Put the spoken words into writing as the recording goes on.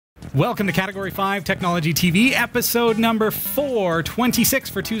Welcome to Category 5 Technology TV, episode number 426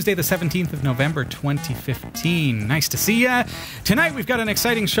 for Tuesday, the 17th of November, 2015. Nice to see ya. Tonight, we've got an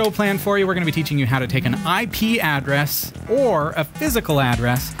exciting show planned for you. We're going to be teaching you how to take an IP address or a physical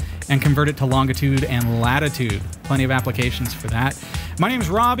address and convert it to longitude and latitude. Plenty of applications for that. My name is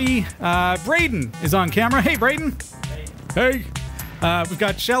Robbie. Braden is on camera. Hey, Braden. Hey. We've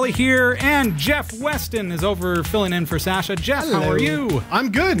got Shelly here, and Jeff Weston is over filling in for Sasha. Jeff, Hello. How are you?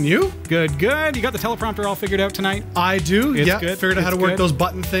 I'm good, and you? Good, good. You got the teleprompter all figured out tonight? I do, It's yeah. good. Figured out how to work those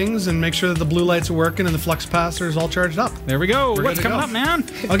button things and make sure that the blue lights are working and the flux capacitor is all charged up. There we go. We're What's good to coming go. up, man?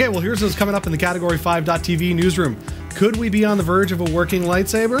 Okay, well, here's what's coming up in the Category 5.tv newsroom. Could we be on the verge of a working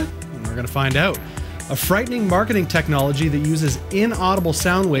lightsaber? We're going to find out. A frightening marketing technology that uses inaudible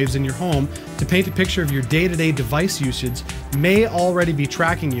sound waves in your home to paint a picture of your day-to-day device usage may already be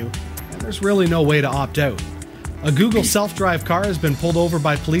tracking you, and there's really no way to opt out. A Google self-drive car has been pulled over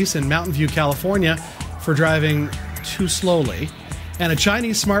by police in Mountain View, California for driving too slowly, and a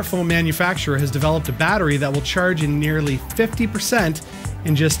Chinese smartphone manufacturer has developed a battery that will charge in nearly 50%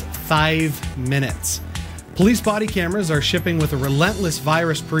 in just 5 minutes. Police body cameras are shipping with a relentless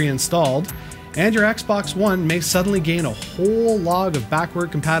virus pre-installed, and your Xbox One may suddenly gain a whole log of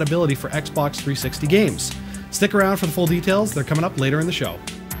backward compatibility for Xbox 360 games. Stick around for the full details. They're coming up later in the show.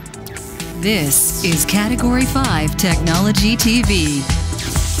 This is Category 5 Technology TV.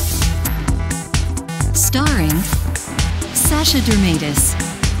 Starring Sasha Dermatis,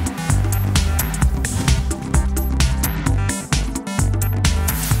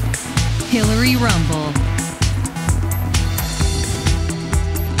 Hillary Rumble,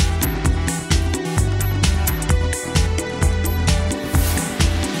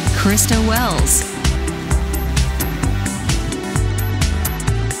 Krista Wells,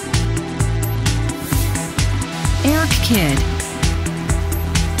 Eric Kidd,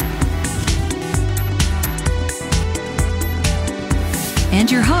 and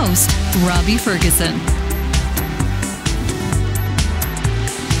your host, Robbie Ferguson.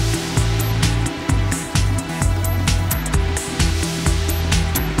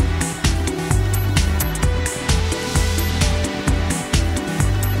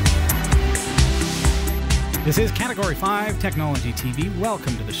 This is Category 5 Technology TV.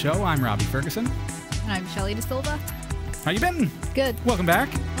 Welcome to the show. I'm Robbie Ferguson. And I'm Shelly De Silva. How you been? Good. Welcome back.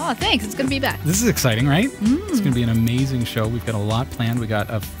 Oh, thanks. It's good to be back. This is exciting, right? It's going to be an amazing show. We've got a lot planned. We got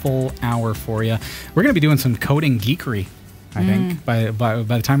a full hour for you. We're going to be doing some coding geekery, I think. By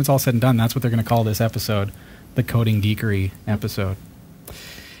the time it's all said and done, that's what they're going to call this episode, the Coding Geekery episode.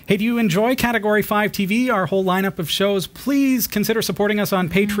 Hey, do you enjoy Category 5 TV, our whole lineup of shows? Please consider supporting us on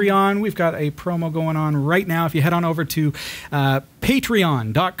Patreon. We've got a promo going on right now. If you head on over to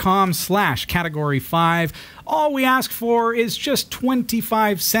patreon.com/category5, all we ask for is just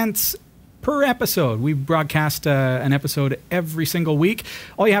 25 cents per episode. We broadcast an episode every single week.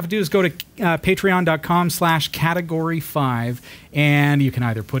 All you have to do is go to patreon.com/category5, and you can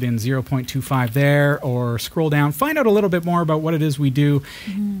either put in 0.25 there or scroll down, find out a little bit more about what it is we do.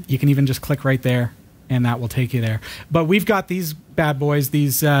 You can even just click right there, and that will take you there. But we've got these bad boys,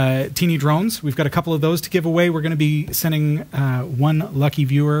 these teeny drones. We've got a couple of those to give away. We're going to be sending one lucky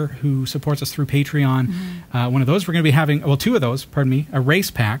viewer who supports us through Patreon. One of those, we're going to be having, well, two of those, pardon me, a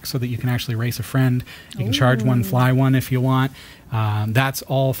race pack so that you can actually race a friend. You can charge one, fly one if you want. That's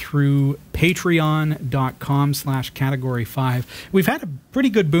all through patreon.com/category5. We've had a pretty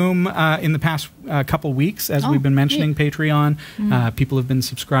good boom in the past couple weeks as we've been mentioning Patreon. People have been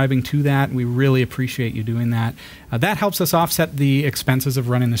subscribing to that, and we really appreciate you doing that. That helps us offset the expenses of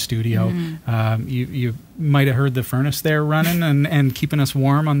running the studio. You might have heard the furnace there running and keeping us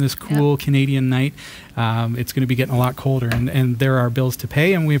warm on this cool Canadian night. It's going to be getting a lot colder, and there are bills to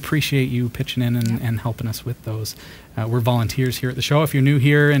pay, and we appreciate you pitching in and helping us with those. We're volunteers here at the show. If you're new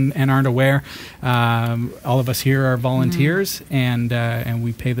here and aren't aware, all of us here are volunteers, and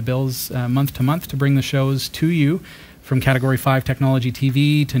we pay the bills month to month to bring the shows to you, from Category 5 Technology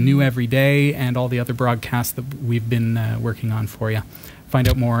TV to New Every Day and all the other broadcasts that we've been working on for you. Find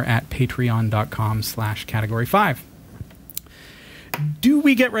out more at patreon.com/category5. Do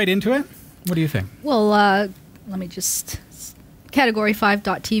we get right into it? What do you think? Well, let me just...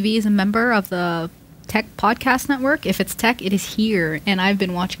 Category5.tv is a member of the Tech Podcast Network. If it's tech, it is here. And I've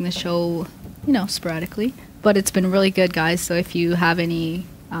been watching the show, sporadically. But it's been really good, guys. So if you have any,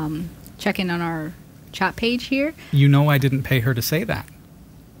 check in on our chat page here. I didn't pay her to say that.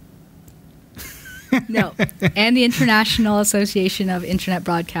 No. And the International Association of Internet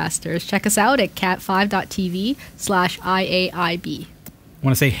Broadcasters. Check us out at cat5.tv/IAIB.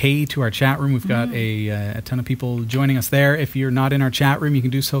 want to say hey to our chat room. We've got a ton of people joining us there. If you're not in our chat room, you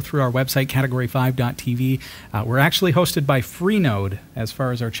can do so through our website, category5.tv. We're actually hosted by Freenode as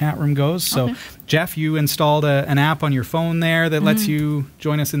far as our chat room goes. So, Jeff, you installed an app on your phone there that lets you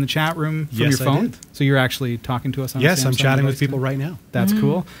join us in the chat room from your phone. I did. So you're actually talking to us on Yes, Samsung I'm chatting with device people right now. That's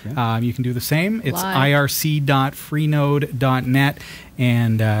cool. Yeah. You can do the same. It's Live. irc.freenode.net,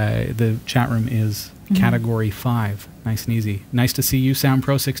 and the chat room is Category 5. Nice and easy. Nice to see you,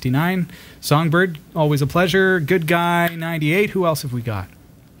 SoundPro69. Songbird, always a pleasure. Good Guy, 98. Who else have we got?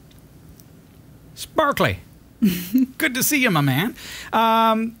 Sparkly. Good to see you, my man.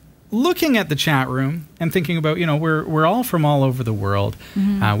 Looking at the chat room and thinking about, we're all from all over the world.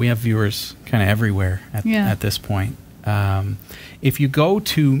 We have viewers kind of everywhere at this point. If you go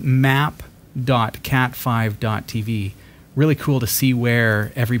to map.cat5.tv, really cool to see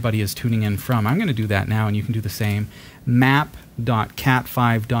where everybody is tuning in from. I'm going to do that now, and you can do the same.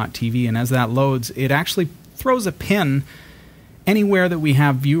 Map.cat5.tv, and as that loads, it actually throws a pin anywhere that we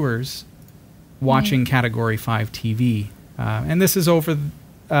have viewers watching Category 5 TV. And this is over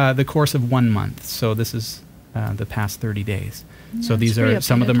the course of 1 month, so this is the past 30 days. Yeah, so these are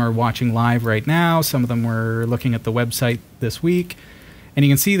some of them are watching live right now. Some of them were looking at the website this week. And you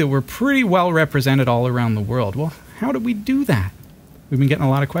can see that we're pretty well represented all around the world. Well, how do we do that? We've been getting a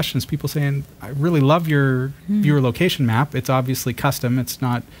lot of questions. People saying, I really love your viewer location map. It's obviously custom. It's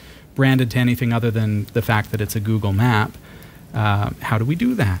not branded to anything other than the fact that it's a Google map. How do we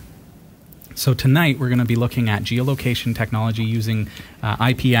do that? So tonight we're going to be looking at geolocation technology using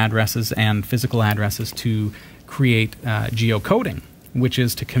IP addresses and physical addresses to create geocoding, which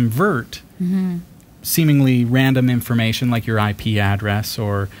is to convert seemingly random information like your IP address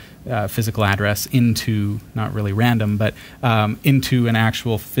or physical address into, not really random, but into an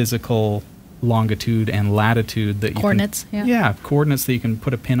actual physical longitude and latitude that you coordinates. Coordinates that you can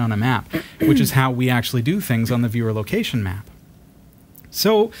put a pin on a map, which is how we actually do things on the viewer location map.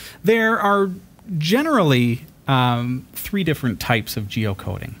 So there are generally 3 different types of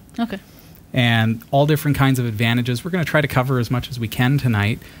geocoding. Okay. And all different kinds of advantages. We're going to try to cover as much as we can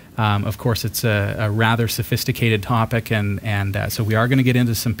tonight. Of course, it's a rather sophisticated topic, and so we are going to get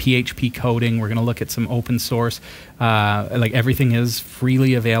into some PHP coding. We're going to look at some open source. Like everything is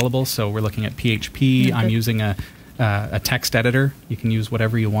freely available, so we're looking at PHP. I'm using a text editor. You can use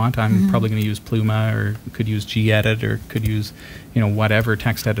whatever you want. I'm probably going to use Pluma, or could use gedit, or could use whatever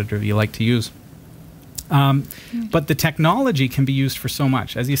text editor you like to use. But the technology can be used for so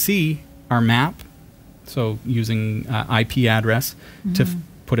much. As you see, our map, so using IP address to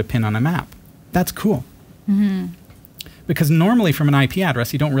put a pin on a map. That's cool. Because normally from an IP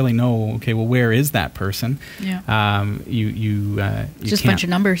address, you don't really know, okay, well, where is that person? Yeah. You just a bunch of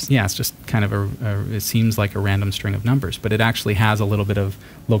numbers. Yeah, it's just kind of it seems like a random string of numbers, but it actually has a little bit of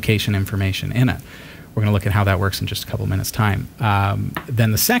location information in it. We're going to look at how that works in just a couple minutes' time.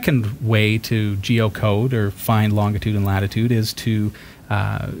 Then the second way to geocode or find longitude and latitude is to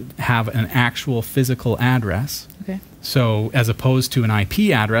have an actual physical address. Okay. So as opposed to an IP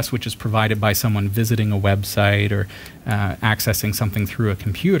address, which is provided by someone visiting a website or accessing something through a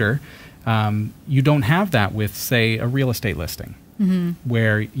computer, you don't have that with, say, a real estate listing,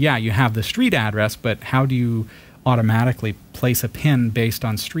 where, you have the street address, but how do you automatically place a pin based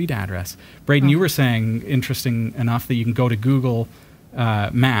on street address? Braden, you were saying, interesting enough, that you can go to Google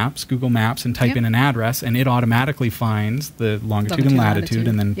Maps, and type in an address, and it automatically finds the longitude and latitude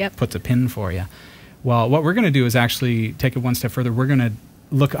and then puts a pin for you. Well, what we're going to do is actually take it one step further. We're going to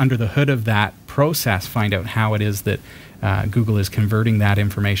look under the hood of that process, find out how it is that Google is converting that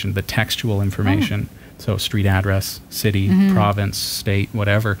information, the textual information, so street address, city, province, state,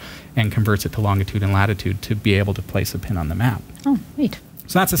 whatever, and converts it to longitude and latitude to be able to place a pin on the map. Oh, neat.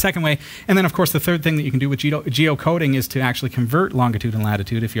 So that's the second way. And then, of course, the third thing that you can do with geocoding is to actually convert longitude and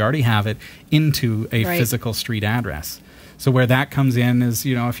latitude, if you already have it, into a physical street address. So where that comes in is,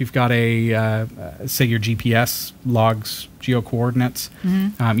 if you've got say your GPS logs geocoordinates,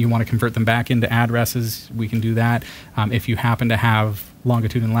 you want to convert them back into addresses, we can do that. If you happen to have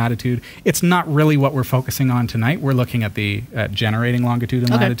longitude and latitude, it's not really what we're focusing on tonight. We're looking at the generating longitude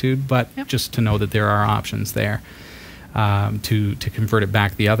and latitude, but just to know that there are options there. To convert it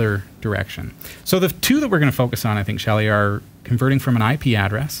back the other direction. So the 2 that we're going to focus on, I think, Shelley, are converting from an IP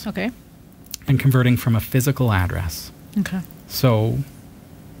address and converting from a physical address. Okay. So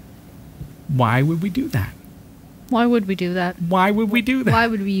why would we do that? Why would we do that? Why would we do that? Why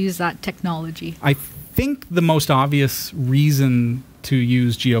would we use that technology? I think the most obvious reason to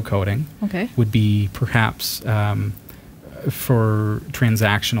use geocoding would be perhaps for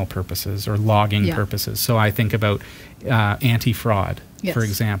transactional purposes or logging purposes. So I think about anti-fraud. Yes. for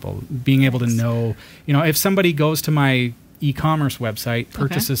example. Being able to know, if somebody goes to my e-commerce website,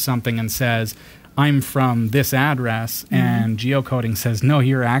 purchases something and says, I'm from this address, and geocoding says, no,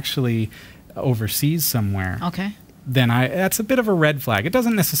 you're actually overseas somewhere. Okay. Then that's a bit of a red flag. It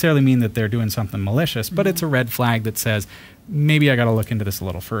doesn't necessarily mean that they're doing something malicious, but it's a red flag that says, maybe I got to look into this a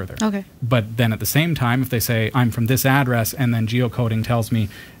little further. Okay. But then at the same time, if they say, I'm from this address, and then geocoding tells me,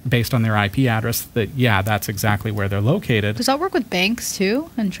 based on their IP address, that, yeah, that's exactly where they're located. Does that work with banks, too,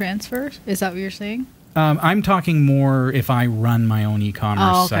 and transfers? Is that what you're saying? I'm talking more if I run my own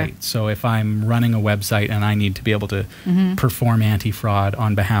e-commerce site. So if I'm running a website and I need to be able to perform anti-fraud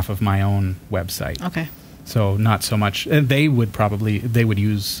on behalf of my own website. Okay. So not so much. They would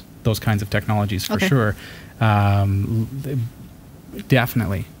use those kinds of technologies for sure.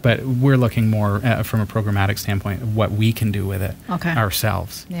 Definitely. But we're looking more from a programmatic standpoint of what we can do with it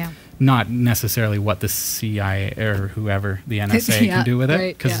ourselves. Yeah. Not necessarily what the CIA or whoever, the NSA can do with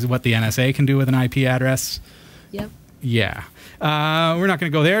it. Because what the NSA can do with an IP address. Yep. Yeah. We're not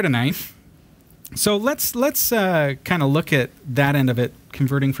going to go there tonight. So let's kind of look at that end of it,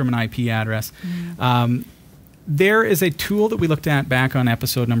 converting from an IP address. There is a tool that we looked at back on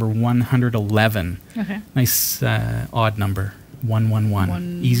episode number 111. Okay. Nice odd number,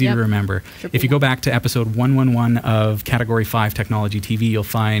 111. Easy to remember. If you go back to episode 111 of Category 5 Technology TV, you'll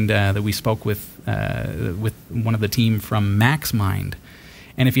find that we spoke with one of the team from MaxMind.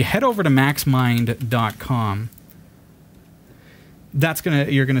 And if you head over to maxmind.com,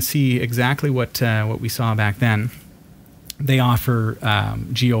 you're gonna see exactly what we saw back then. They offer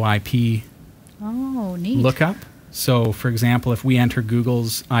GeoIP lookup. So, for example, if we enter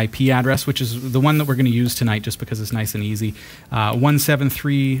Google's IP address, which is the one that we're going to use tonight just because it's nice and easy,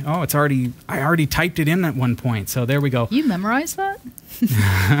 173, I already typed it in at one point, so there we go. You memorized that?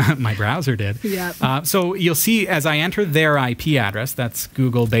 My browser did. Yeah. So you'll see as I enter their IP address, that's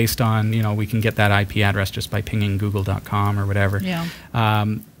Google based on, we can get that IP address just by pinging google.com or whatever. Yeah.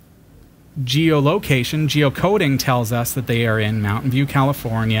 Geolocation, geocoding tells us that they are in Mountain View,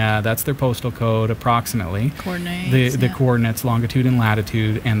 California. That's their postal code, approximately. Coordinates. The coordinates, longitude and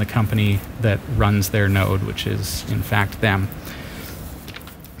latitude, and the company that runs their node, which is, in fact, them.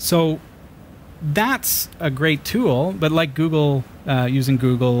 So that's a great tool, but like Google, using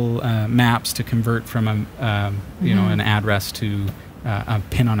Google Maps to convert from an address to a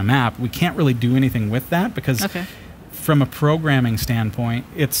pin on a map, we can't really do anything with that because from a programming standpoint,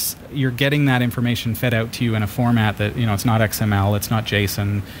 you're getting that information fed out to you in a format that, it's not XML, it's not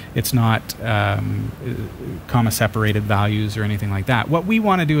JSON, it's not comma-separated values or anything like that. What we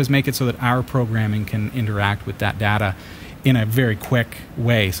want to do is make it so that our programming can interact with that data in a very quick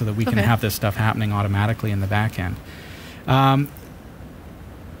way so that we can have this stuff happening automatically in the back end.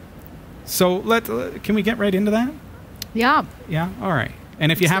 So can we get right into that? Yeah. Yeah? All right.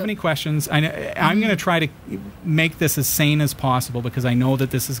 And if you have any questions, I'm going to try to make this as sane as possible because I know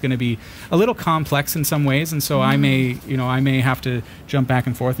that this is going to be a little complex in some ways, and so I may have to jump back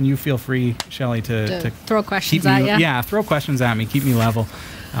and forth. And you feel free, Shelley, to throw questions at you. Yeah, throw questions at me, keep me level,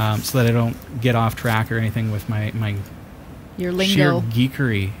 so that I don't get off track or anything with my your lingo, sheer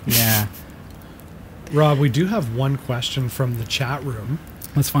geekery. Yeah. Rob, we do have one question from the chat room.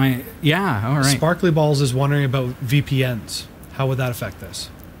 Let's find. Yeah. All right. Sparkly Balls is wondering about VPNs. How would that affect this?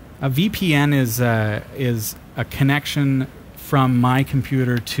 A VPN is a connection from my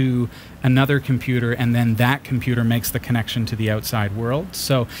computer to another computer, and then that computer makes the connection to the outside world.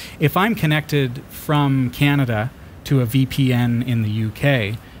 So if I'm connected from Canada to a VPN in the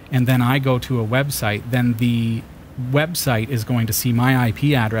UK, and then I go to a website, then the website is going to see my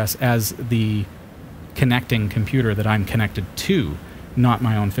IP address as the connecting computer that I'm connected to, not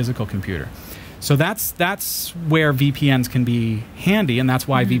my own physical computer. So that's where VPNs can be handy, and that's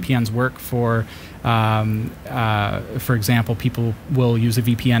why VPNs work for example, people will use a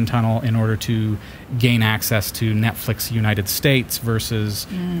VPN tunnel in order to gain access to Netflix United States versus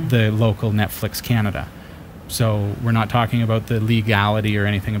the local Netflix Canada. So we're not talking about the legality or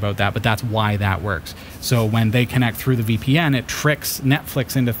anything about that, but that's why that works. So when they connect through the VPN, it tricks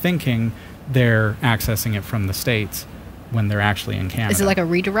Netflix into thinking they're accessing it from the States when they're actually in Canada. Is it like a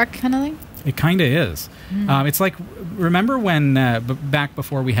redirect kind of thing? It kind of is. It's like, remember when, back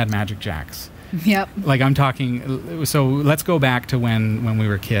before we had Magic Jacks? Yep. Like I'm talking, so let's go back to when we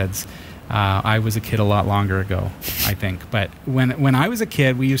were kids. I was a kid a lot longer ago, I think. But when I was a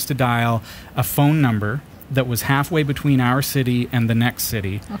kid, we used to dial a phone number that was halfway between our city and the next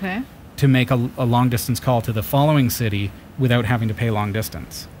city to make a long-distance call to the following city without having to pay long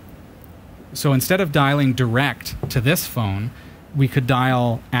distance. So instead of dialing direct to this phone, we could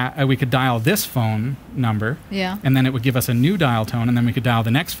dial this phone number, Yeah. and then it would give us a new dial tone, and then we could dial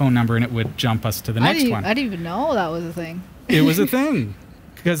the next phone number, and it would jump us to the next one. I didn't even know that was a thing. It was a thing,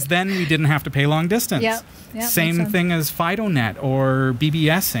 because then we didn't have to pay long distance. Yep, Same thing as FidoNet or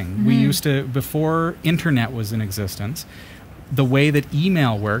BBSing. We used to, before internet was in existence, the way that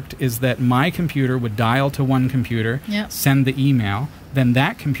email worked is that my computer would dial to one computer, send the email, then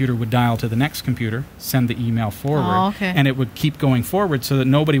that computer would dial to the next computer, send the email forward, and it would keep going forward so that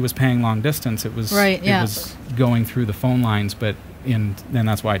nobody was paying long distance. It was it was going through the phone lines, and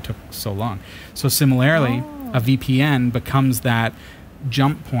that's why it took so long. So similarly, a VPN becomes that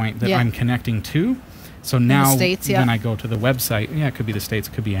jump point that I'm connecting to. So now when I go to the website, it could be the States,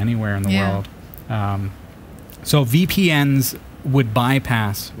 it could be anywhere in the world. So VPNs would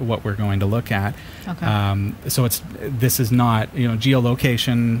bypass what we're going to look at. So this is not,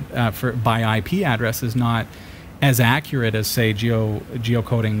 geolocation by IP address is not as accurate as, say,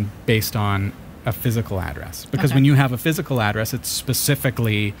 geocoding based on a physical address. Because when you have a physical address, it's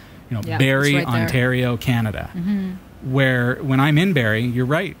specifically, Barrie, right, Ontario, Canada. Where when I'm in Barrie, you're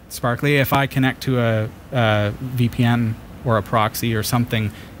right, Sparkly, if I connect to a VPN or a proxy or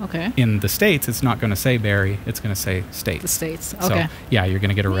something in the States, it's not going to say Barrie, it's going to say States. The States, So, you're going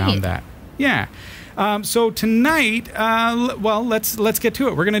to get around that. Yeah. So tonight, let's get to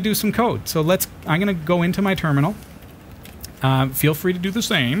it. We're going to do some code. So I'm going to go into my terminal. Feel free to do the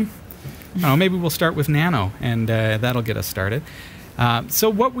same. Maybe we'll start with Nano, and that'll get us started. So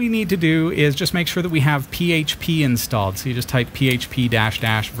what we need to do is just make sure that we have PHP installed. So you just type PHP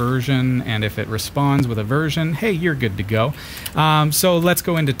 --version, and if it responds with a version, hey, you're good to go. So let's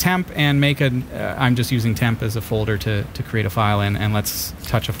go into temp and make I'm just using temp as a folder to create a file in, and let's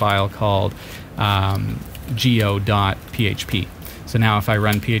touch a file called geo.php. So now if I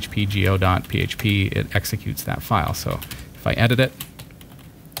run php geo.php, it executes that file. So if I edit it,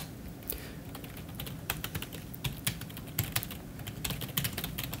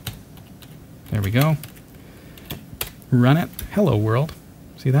 there we go. Run it. Hello world.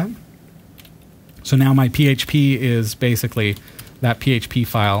 See that? So now my PHP is basically that PHP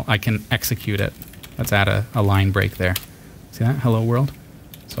file. I can execute it. Let's add a line break there. See that? Hello world.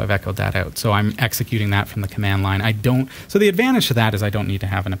 So I've echoed that out. So I'm executing that from the command line. So the advantage to that is I don't need to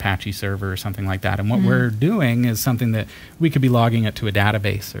have an Apache server or something like that. And what we're doing is something that we could be logging it to a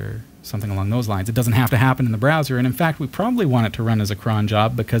database or something along those lines. It doesn't have to happen in the browser. And in fact, we probably want it to run as a cron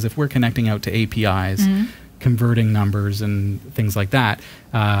job, because if we're connecting out to APIs, converting numbers and things like that,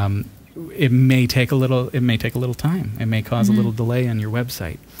 it may take a little time. It may cause a little delay on your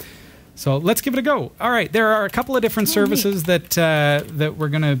website. So let's give it a go. All right, there are a couple of different services that we're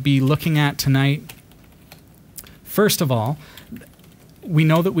going to be looking at tonight. First of all, we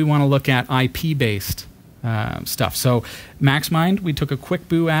know that we want to look at IP-based stuff. So MaxMind, we took a quick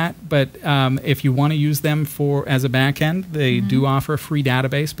boo at, but if you want to use them as a backend, they do offer a free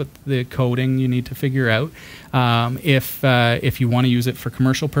database, but the coding you need to figure out. If you want to use it for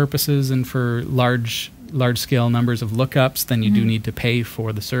commercial purposes and for large-scale numbers of lookups, then you do need to pay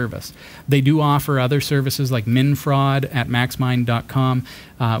for the service. They do offer other services like MinFraud at maxmind.com,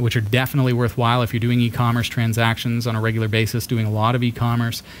 which are definitely worthwhile if you're doing e-commerce transactions on a regular basis, doing a lot of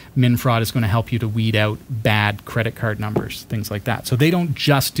e-commerce. MinFraud is going to help you to weed out bad credit card numbers, things like that. So they don't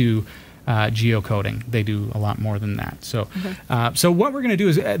just do geocoding. They do a lot more than that. So, so what we're going to do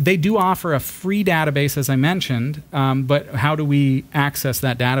is they do offer a free database, as I mentioned, but how do we access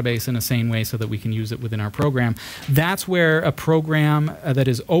that database in a sane way so that we can use it within our program? That's where a program that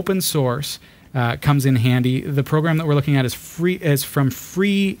is open source comes in handy. The program that we're looking at is from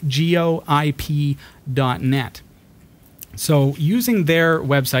freegeoip.net. So using their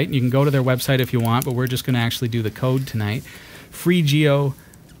website, and you can go to their website if you want, but we're just going to actually do the code tonight,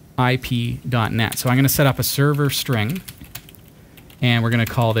 freegeoip.net. So I'm going to set up a server string, and we're going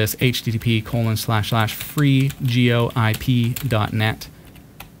to call this http://freegeoip.net,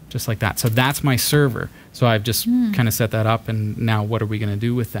 just like that. So that's my server. So I've just kind of set that up, and now what are we going to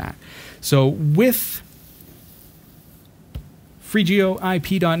do with that? So with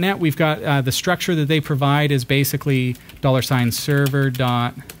freegeoip.net, we've got the structure that they provide is basically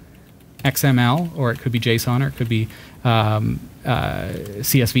 $server.xml, or it could be JSON, or it could be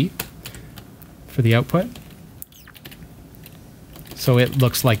CSV for the output. So it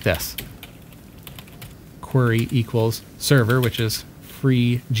looks like this. Query equals server, which is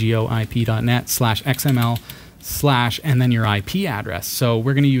freegeoip.net/xml/ and then your IP address. So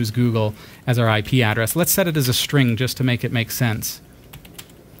we're going to use Google as our IP address. Let's set it as a string just to make it make sense,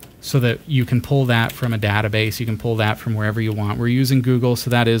 so that you can pull that from a database. You can pull that from wherever you want. We're using Google,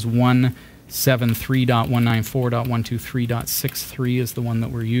 so that is 1 73.194.123.63 is the one that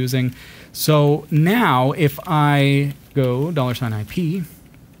we're using. So now if I go $IP,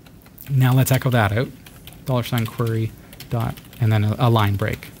 now let's echo that out. $query dot, and then a line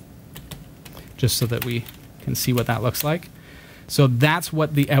break, just so that we can see what that looks like. So that's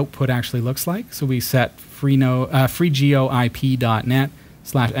what the output actually looks like. So we set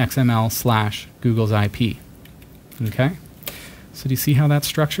freegeoip.net/xml/Google's IP. Okay. So do you see how that's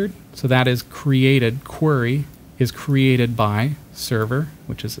structured? So that is created, query is created by server,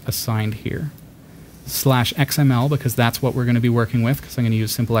 which is assigned here, /XML, because that's what we're going to be working with, because I'm going to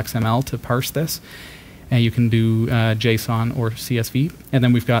use simple XML to parse this. And you can do JSON or CSV. And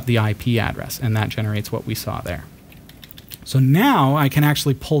then we've got the IP address, and that generates what we saw there. So now I can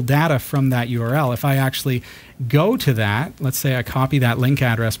actually pull data from that URL. If I actually go to that, let's say I copy that link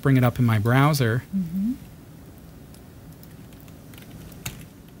address, bring it up in my browser.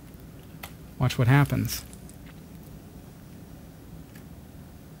 Watch what happens.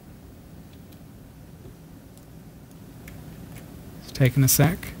 It's taking a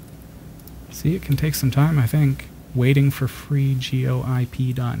sec. See, it can take some time, I think. Waiting for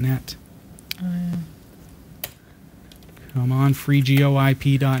freegeoip.net. Oh, yeah. Come on,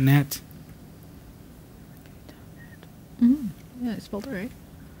 freegeoip.net. Yeah, I spelled it right.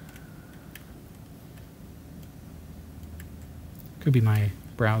 Could be my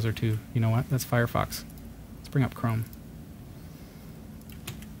browser too. You know what? That's Firefox. Let's bring up Chrome.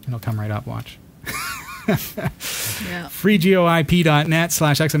 It'll come right up, watch. Yeah.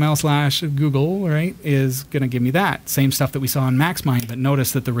 freegeoip.net/xml/Google, right, is going to give me that. Same stuff that we saw in MaxMind, but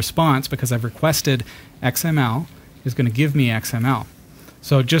notice that the response, because I've requested XML, is going to give me XML.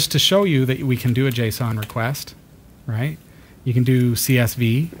 So just to show you that we can do a JSON request, right, you can do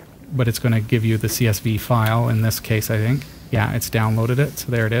CSV, but it's going to give you the CSV file in this case, I think. Yeah, it's downloaded it,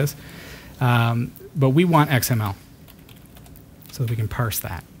 so there it is. But we want XML so that we can parse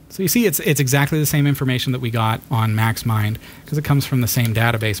that. So you see, it's exactly the same information that we got on MaxMind, because it comes from the same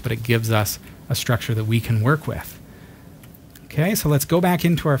database, but it gives us a structure that we can work with. Okay, so let's go back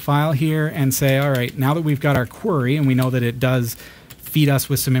into our file here and say, all right, now that we've got our query and we know that it does feed us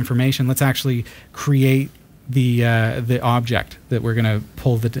with some information, let's actually create the object that we're going to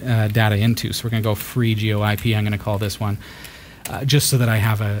pull the data into. So we're going to go freegeoip. I'm going to call this one, just so that I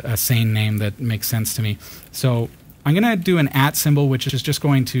have a sane name that makes sense to me. So I'm going to do an @ symbol, which is just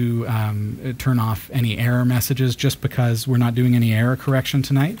going to turn off any error messages, just because we're not doing any error correction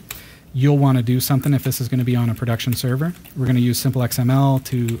tonight. You'll want to do something if this is going to be on a production server. We're going to use simple XML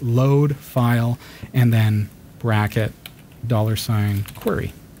to load file and then bracket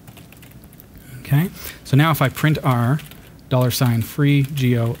 $query. Okay, so now if I print R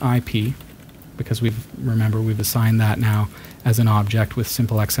 $freegeoip, because remember we've assigned that now as an object with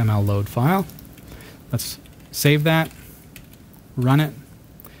simple XML load file. Let's save that, run it,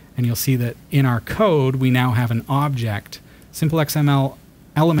 and you'll see that in our code we now have an object, simple XML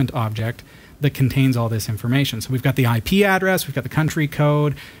element object, that contains all this information. So we've got the IP address, we've got the country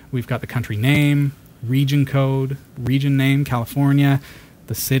code, we've got the country name, region code, region name, California,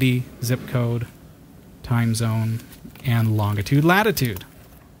 the city, zip code, time zone, and longitude, latitude.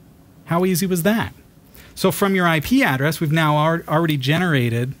 How easy was that? So from your IP address, we've now already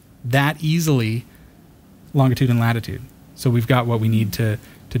generated that easily longitude and latitude. So we've got what we need to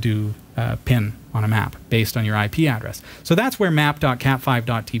do pin on a map based on your IP address. So that's where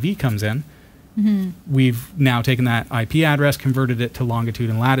map.cat5.tv comes in. We've now taken that IP address, converted it to longitude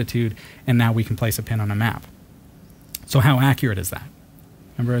and latitude, and now we can place a pin on a map. So how accurate is that?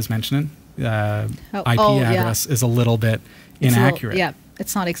 Remember I was mentioning IP address is a little bit inaccurate. Yeah,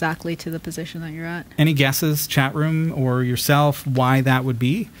 it's not exactly to the position that you're at. Any guesses, chat room or yourself, why that would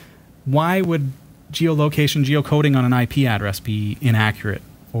be? Why would geolocation, geocoding on an IP address be inaccurate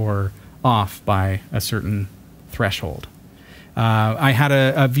or off by a certain threshold? I had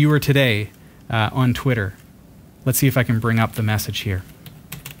a viewer today on Twitter. Let's see if I can bring up the message here.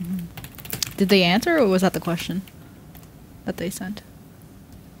 Did they answer, or was that the question that they sent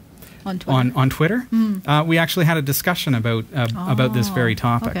on Twitter? On Twitter? We actually had a discussion about this very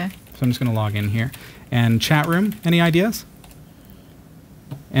topic. Okay. So I'm just going to log in here. And chat room, any ideas?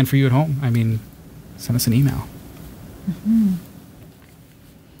 And for you at home, I mean, send us an email.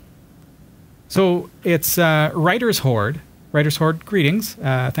 So it's Writer's Horde. Writer's Horde, greetings.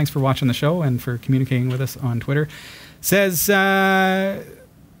 Thanks for watching the show and for communicating with us on Twitter. Says the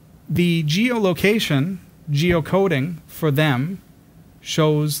geolocation, geocoding for them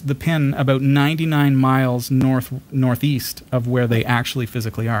shows the pin about 99 miles northeast of where they actually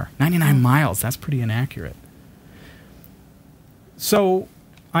physically are. 99 miles, that's pretty inaccurate. So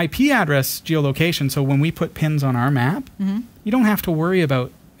IP address geolocation, so when we put pins on our map, you don't have to worry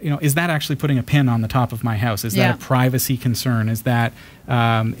about, is that actually putting a pin on the top of my house? Is that a privacy concern? Is that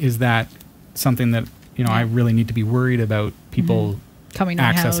something that, I really need to be worried about people coming to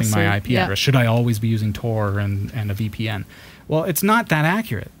accessing my IP yeah. address? Should I always be using Tor and a VPN? Well, it's not that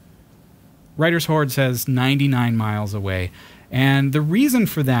accurate. Writer's Hoard says 99 miles away. And the reason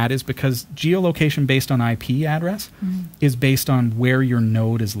for that is because geolocation based on IP address is based on where your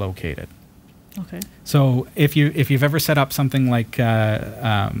node is located. Okay. So if you've ever set up something like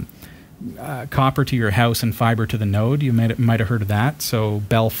copper to your house and fiber to the node, you might have heard of that. So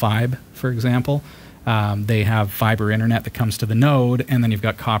Bell Fibe, for example, they have fiber internet that comes to the node, and then you've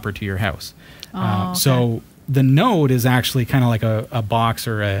got copper to your house. Okay. So the node is actually kind of like a box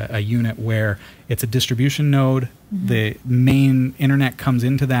or a unit where it's a distribution node. The main internet comes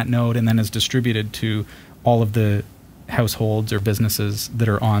into that node and then is distributed to all of the households or businesses that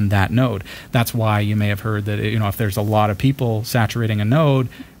are on that node. That's why you may have heard that if there's a lot of people saturating a node,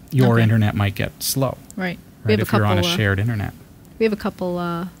 your internet might get slow. Right. We have if you're on a shared internet. We have a couple.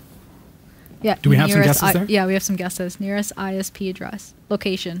 Do we have some guesses there? Yeah, we have some guesses. Nearest ISP address,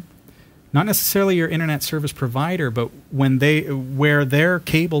 location. Not necessarily your internet service provider, but where their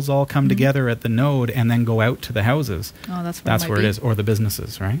cables all come together at the node and then go out to the houses. Oh, that's where it is, or the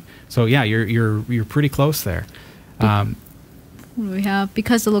businesses, right? So yeah, you're pretty close there. We have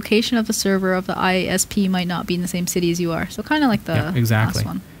because the location of the server of the ISP might not be in the same city as you are. So kind of like the last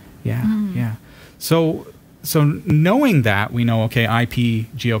one. Yeah. So knowing that, we know IP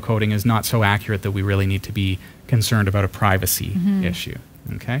geocoding is not so accurate that we really need to be concerned about a privacy issue.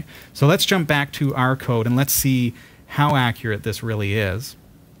 Okay, so let's jump back to our code and let's see how accurate this really is.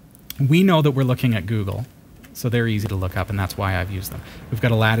 We know that we're looking at Google, so they're easy to look up, and that's why I've used them. We've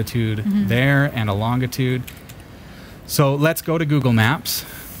got a latitude there and a longitude. So let's go to Google Maps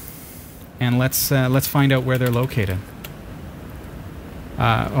and let's find out where they're located.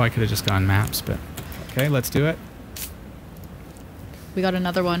 I could have just gone Maps, but okay, let's do it. We got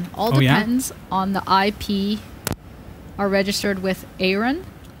another one. All depends on the IP. Are registered with Aaron,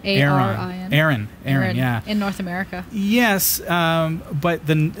 A-R-I-N. Aaron, yeah. In North America. Yes, but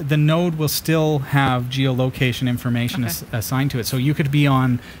the node will still have geolocation information assigned to it. So you could be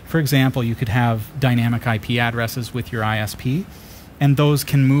on, for example, you could have dynamic IP addresses with your ISP, and those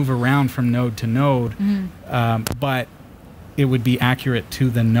can move around from node to node, but it would be accurate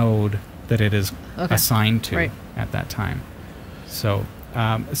to the node that it is assigned to at that time. So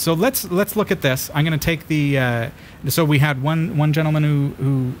let's look at this. I'm going to take the. So we had one gentleman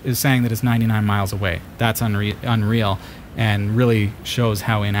who is saying that it's 99 miles away. That's unreal, and really shows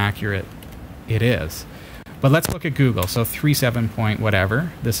how inaccurate it is. But let's look at Google. So 37 point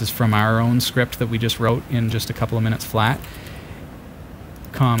whatever. This is from our own script that we just wrote in just a couple of minutes flat.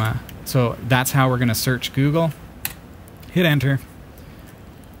 Comma. So that's how we're going to search Google. Hit enter,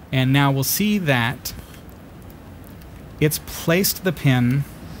 and now we'll see that it's placed the pin.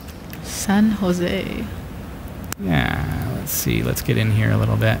 San Jose. Yeah, let's see. Let's get in here a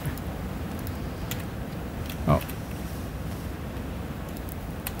little bit. Oh.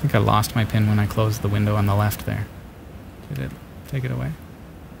 I think I lost my pin when I closed the window on the left there. Did it take it away?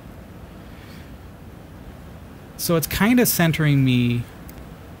 So it's kind of centering me.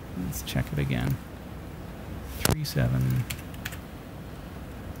 Let's check it again. 37.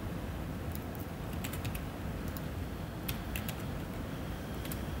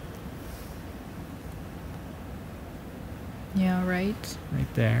 Yeah, right.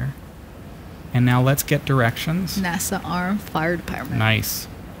 Right there. And now let's get directions. NASA Arm Fire Department. Nice.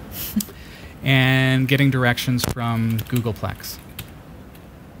 And getting directions from Googleplex.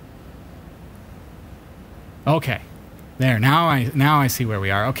 Okay. There. Now I see where we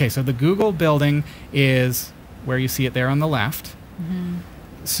are. Okay, so the Google building is where you see it there on the left.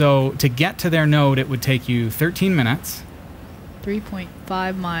 So to get to their node, it would take you 13 minutes.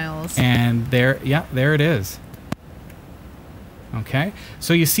 3.5 miles. And there it is. Okay,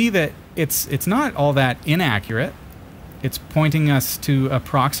 so you see that it's not all that inaccurate. It's pointing us to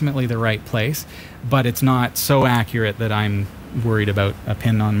approximately the right place, but it's not so accurate that I'm worried about a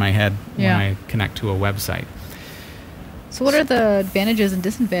pin on my head when I connect to a website. So what are the advantages and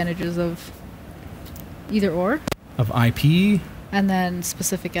disadvantages of either or? Of IP? And then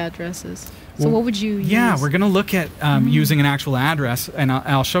specific addresses. So what would you use? Yeah, we're going to look at using an actual address, and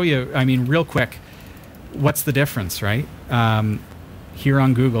I'll show you, real quick, what's the difference, right? Here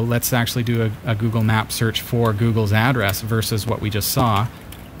on Google, let's actually do a Google Map search for Google's address versus what we just saw.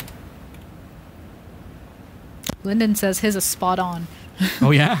 Lyndon says his is spot on.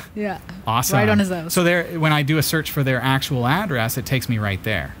 Oh, yeah? Yeah. Awesome. Right on his house. So when I do a search for their actual address, it takes me right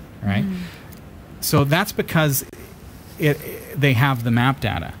there, right? So that's because they have the map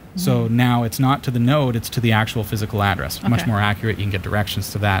data. So now it's not to the node, it's to the actual physical address. Okay. Much more accurate. You can get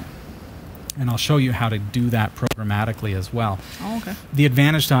directions to that. And I'll show you how to do that programmatically as well. Oh, okay. The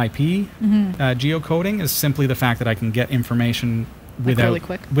advantage to IP geocoding is simply the fact that I can get information really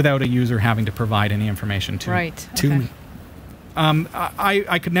quick. without a user having to provide any information to me.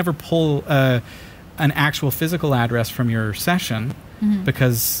 I could never pull an actual physical address from your session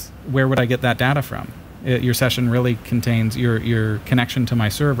because where would I get that data from? Your session really contains your connection to my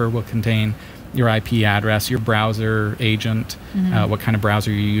server will contain your IP address, your browser agent, what kind of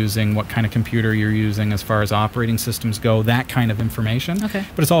browser you're using, what kind of computer you're using as far as operating systems go, that kind of information. Okay.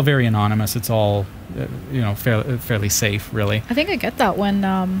 But it's all very anonymous. It's all fairly safe, really. I think I get that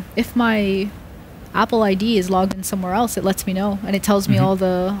when if my Apple ID is logged in somewhere else, it lets me know and it tells me all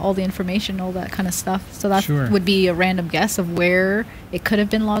the information, all that kind of stuff. So that would be a random guess of where it could have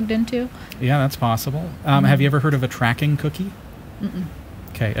been logged into. Yeah, that's possible. Have you ever heard of a tracking cookie?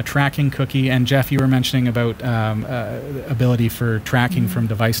 Okay, a tracking cookie. And Jeff, you were mentioning about ability for tracking from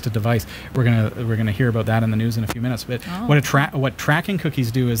device to device. We're gonna hear about that in the news in a few minutes. But what tracking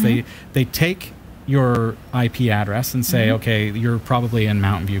cookies do is they take your IP address and say, okay, you're probably in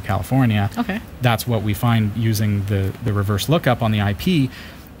Mountain View, California. Okay. That's what we find using the reverse lookup on the IP.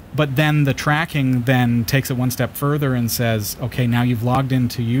 But then the tracking then takes it one step further and says, okay, now you've logged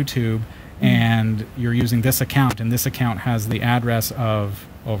into YouTube and you're using this account, and this account has the address of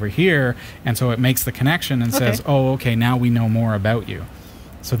over here, and so it makes the connection and says, oh, okay, now we know more about you.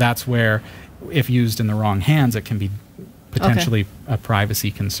 So that's where, if used in the wrong hands, it can be potentially a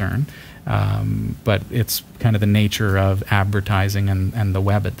privacy concern. But it's kind of the nature of advertising and the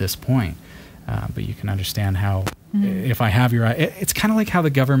web at this point. But you can understand how, if I have your... It's kind of like how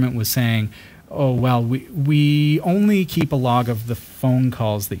the government was saying, oh, well, we only keep a log of the phone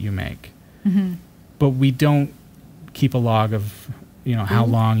calls that you make. But we don't keep a log of, how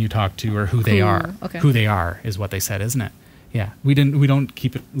long you talk to or who they are. Okay. Who they are is what they said, isn't it? Yeah. We don't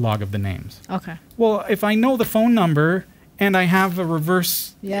keep a log of the names. Okay. Well, if I know the phone number and I have a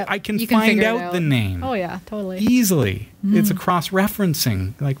reverse, I can find out the name. Oh, yeah, totally. Easily. It's a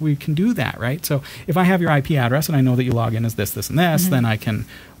cross-referencing. Like, we can do that, right? So if I have your IP address and I know that you log in as this, and this, then I can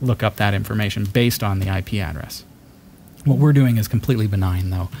look up that information based on the IP address. What we're doing is completely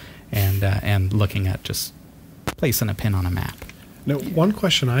benign, though, and looking at just placing a pin on a map. Now, one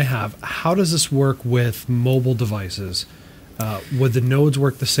question I have, how does this work with mobile devices? Would the nodes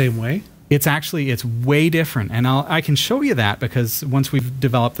work the same way? It's way different, and I can show you that because once we've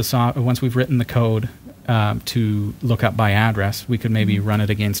developed once we've written the code to look up by address, we could maybe run it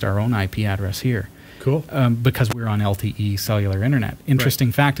against our own IP address here. Cool. Because we're on LTE cellular internet.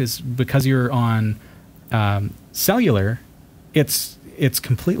 Interesting fact is, because you're on cellular, it's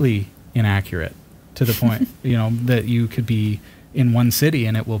completely inaccurate to the point that you could be in one city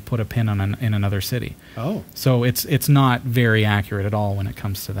and it will put a pin in another city. Oh. So it's not very accurate at all when it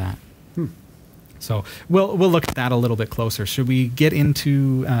comes to that. So we'll look at that a little bit closer. Should we get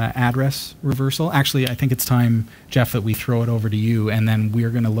into address reversal? Actually, I think it's time, Jeff, that we throw it over to you, and then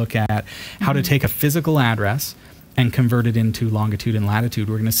we're going to look at how to take a physical address and convert it into longitude and latitude.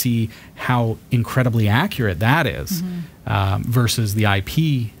 We're going to see how incredibly accurate that is versus the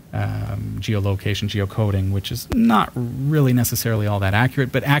IP geolocation, geocoding, which is not really necessarily all that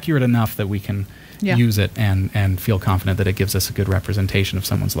accurate, but accurate enough that we can use it and feel confident that it gives us a good representation of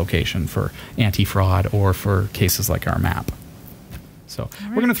someone's location for anti-fraud or for cases like our map. So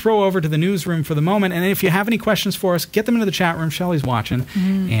we're going to throw over to the newsroom for the moment, and if you have any questions for us, get them into the chat room. Shelley's watching,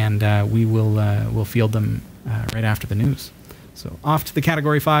 and we will we'll field them right after the news. So off to the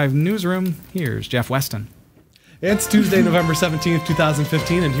Category 5 newsroom. Here's Jeff Weston. It's Tuesday, November 17th,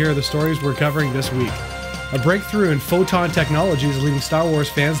 2015, and here are the stories we're covering this week. A breakthrough in photon technology is leading Star Wars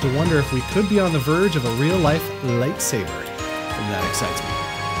fans to wonder if we could be on the verge of a real-life lightsaber. And that excites me.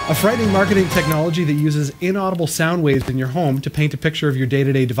 A frightening marketing technology that uses inaudible sound waves in your home to paint a picture of your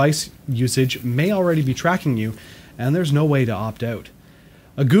day-to-day device usage may already be tracking you, and there's no way to opt out.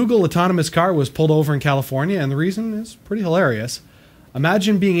 A Google autonomous car was pulled over in California, and the reason is pretty hilarious.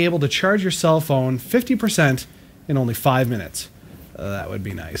 Imagine being able to charge your cell phone 50% in only 5 minutes. That would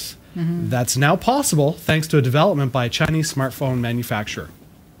be nice. That's now possible thanks to a development by a Chinese smartphone manufacturer.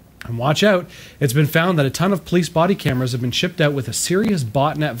 And watch out, it's been found that a ton of police body cameras have been shipped out with a serious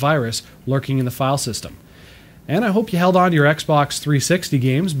botnet virus lurking in the file system. And I hope you held on to your Xbox 360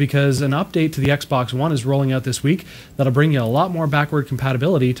 games, because an update to the Xbox One is rolling out this week that'll bring you a lot more backward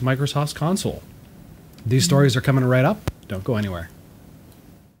compatibility to Microsoft's console. These stories are coming right up. Don't go anywhere.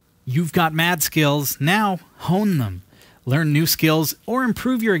 You've got mad skills. Now hone them. Learn new skills or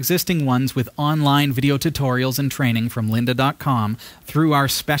improve your existing ones with online video tutorials and training from lynda.com through our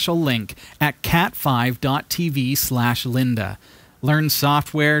special link at cat5.tv/Lynda. Learn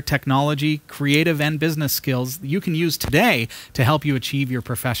software, technology, creative, and business skills you can use today to help you achieve your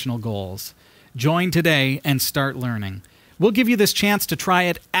professional goals. Join today and start learning. We'll give you this chance to try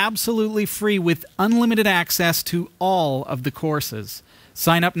it absolutely free with unlimited access to all of the courses.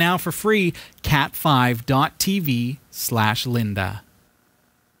 Sign up now for free, cat5.tv/Lynda.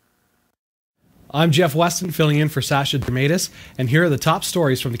 I'm Jeff Weston, filling in for Sasha Dermatis, and here are the top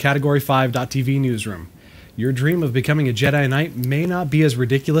stories from the Category 5.tv newsroom. Your dream of becoming a Jedi Knight may not be as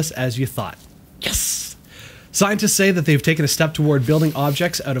ridiculous as you thought. Yes! Scientists say that they've taken a step toward building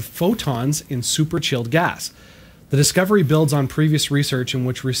objects out of photons in super chilled gas. The discovery builds on previous research in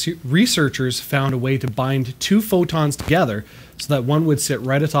which researchers found a way to bind two photons together so that one would sit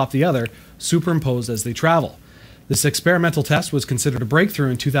right atop the other, superimposed as they travel. This experimental test was considered a breakthrough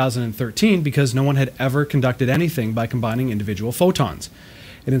in 2013 because no one had ever conducted anything by combining individual photons.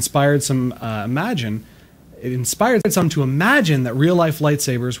 It inspired some to imagine that real-life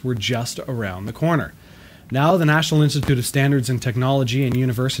lightsabers were just around the corner. Now, the National Institute of Standards and Technology and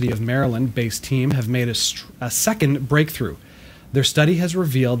University of Maryland-based team have made a second breakthrough. Their study has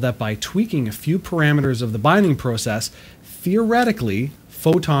revealed that by tweaking a few parameters of the binding process, theoretically,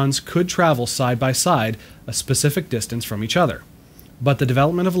 photons could travel side by side a specific distance from each other. But the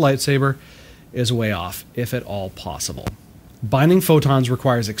development of a lightsaber is way off, if at all possible. Binding photons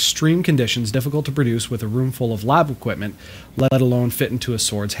requires extreme conditions difficult to produce with a room full of lab equipment, let alone fit into a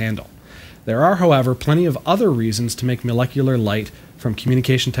sword's handle. There are, however, plenty of other reasons to make molecular light, from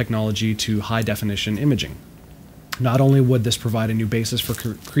communication technology to high-definition imaging. Not only would this provide a new basis for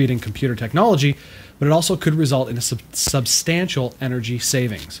creating computer technology, but it also could result in a substantial energy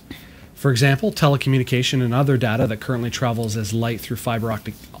savings. For example, telecommunication and other data that currently travels as light through fiber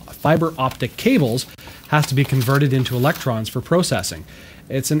optic cables has to be converted into electrons for processing.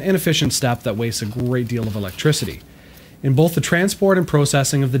 It's an inefficient step that wastes a great deal of electricity. In both the transport and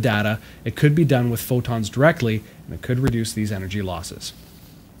processing of the data, it could be done with photons directly, and it could reduce these energy losses.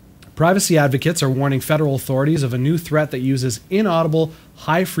 Privacy advocates are warning federal authorities of a new threat that uses inaudible,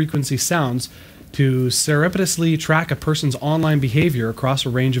 high-frequency sounds to surreptitiously track a person's online behavior across a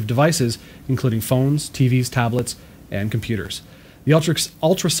range of devices, including phones, TVs, tablets, and computers. The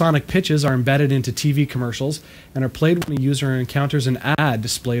ultrasonic pitches are embedded into TV commercials and are played when a user encounters an ad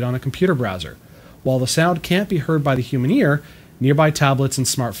displayed on a computer browser. While the sound can't be heard by the human ear, nearby tablets and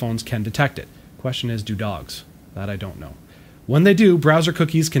smartphones can detect it. Question is, do dogs? That I don't know. When they do, browser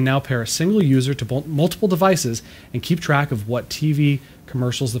cookies can now pair a single user to multiple devices and keep track of what TV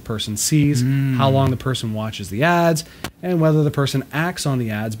commercials the person sees, how long the person watches the ads, and whether the person acts on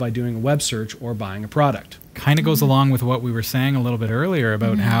the ads by doing a web search or buying a product. Kind of goes along with what we were saying a little bit earlier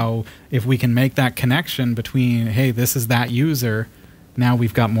about how if we can make that connection between, hey, this is that user, now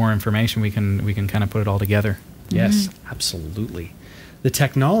we've got more information, we can kind of put it all together. Yes, absolutely. The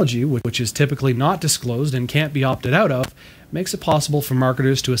technology, which is typically not disclosed and can't be opted out of, makes it possible for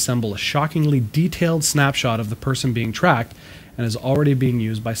marketers to assemble a shockingly detailed snapshot of the person being tracked and is already being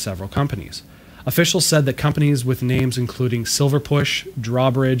used by several companies. Officials said that companies with names including Silverpush,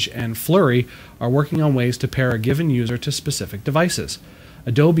 Drawbridge, and Flurry are working on ways to pair a given user to specific devices.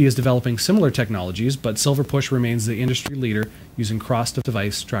 Adobe is developing similar technologies, but Silverpush remains the industry leader using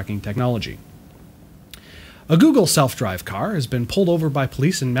cross-device tracking technology. A Google self-drive car has been pulled over by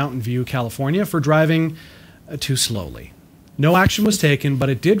police in Mountain View, California for driving too slowly. No action was taken, but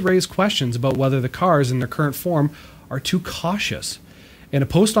it did raise questions about whether the cars in their current form are too cautious. In a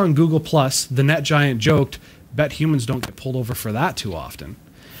post on Google+, the net giant joked, "Bet humans don't get pulled over for that too often."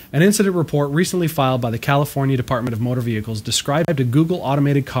 An incident report recently filed by the California Department of Motor Vehicles described a Google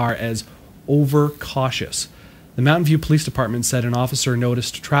automated car as overcautious. The Mountain View Police Department said an officer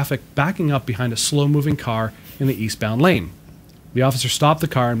noticed traffic backing up behind a slow-moving car in the eastbound lane. The officer stopped the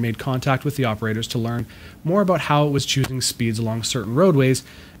car and made contact with the operators to learn more about how it was choosing speeds along certain roadways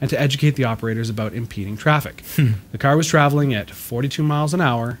and to educate the operators about impeding traffic. The car was traveling at 42 miles an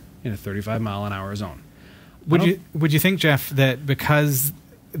hour in a 35-mile-an-hour zone. Would you think, Jeff, that because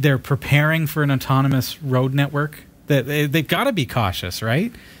they're preparing for an autonomous road network, that they've got to be cautious,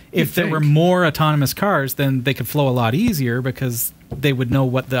 right? If there were more autonomous cars, then they could flow a lot easier because they would know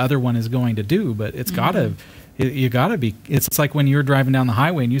what the other one is going to do. But it's you gotta be. It's like when you're driving down the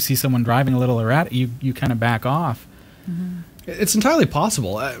highway and you see someone driving a little erratic, you kind of back off. It's entirely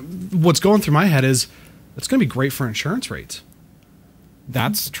possible. What's going through my head is it's going to be great for insurance rates.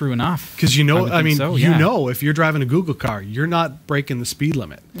 That's true enough. Because you know, I mean, so, you yeah. know, if you're driving a Google car, you're not breaking the speed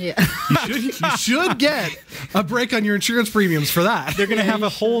limit. Yeah. You should get a break on your insurance premiums for that. They're going to have a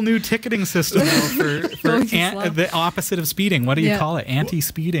whole new ticketing system now for Going too slow. the opposite of speeding. What do you call it?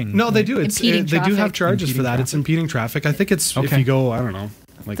 Anti-speeding. No, they do. Impeding They do have traffic. charges for Impeding that. It's impeding traffic. I think it's if Okay. you go, I don't know,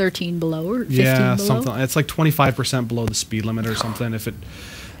 like 13 below or 15 yeah, below. something. It's like 25% below the speed limit or something. If it,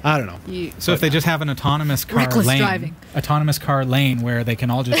 I don't know. So if they just have an autonomous car Reckless lane, driving. autonomous car lane where they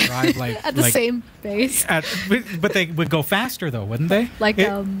can all just drive like At the same pace. but they would go faster though, wouldn't they? Like,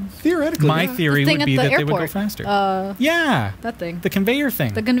 Theoretically, my yeah. theory The thing would at be the that they would go airport. faster. Yeah, that thing. the conveyor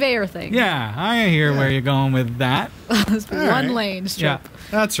thing. The conveyor thing. Yeah, I hear where you're going with that. One right. lane strip. Yeah.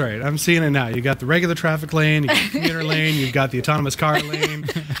 That's right. I'm seeing it now. You got the regular traffic lane, you got the commuter lane, you've got the autonomous car lane,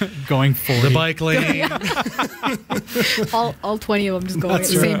 Going 40. the bike lane. All 20 of them just going at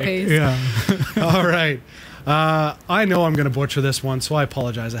That's the same right. pace. Yeah. All right. I know I'm going to butcher this one, so I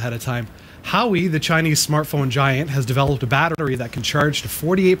apologize ahead of time. Huawei, the Chinese smartphone giant, has developed a battery that can charge to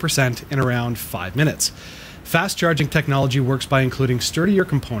 48% in around 5 minutes. Fast charging technology works by including sturdier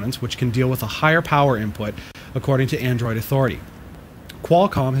components which can deal with a higher power input, according to Android Authority.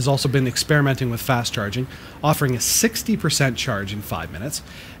 Qualcomm has also been experimenting with fast charging, offering a 60% charge in 5 minutes,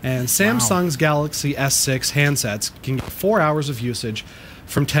 and Samsung's Galaxy S6 handsets can get 4 hours of usage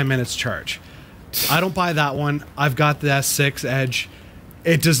from 10 minutes charge. I don't buy that one. I've got the S6 Edge.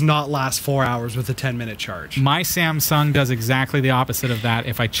 It does not last 4 hours with a 10-minute charge. My Samsung does exactly the opposite of that.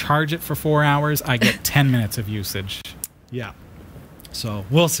 If I charge it for 4 hours, I get 10 minutes of usage. Yeah. So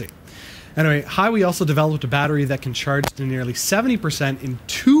we'll see. Anyway, Huawei also developed a battery that can charge to nearly 70% in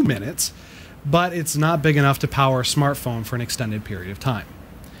 2 minutes, but it's not big enough to power a smartphone for an extended period of time.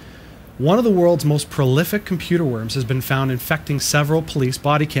 One of the world's most prolific computer worms has been found infecting several police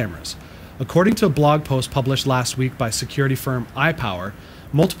body cameras. According to a blog post published last week by security firm iPower,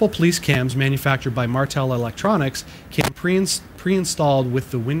 multiple police cams manufactured by Martel Electronics came pre-installed with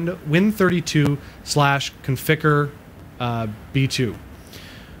the Win32/Configure B2.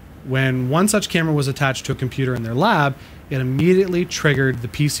 When one such camera was attached to a computer in their lab, it immediately triggered the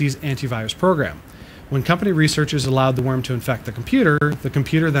PC's antivirus program. When company researchers allowed the worm to infect the computer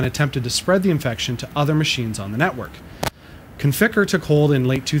then attempted to spread the infection to other machines on the network. Configure took hold in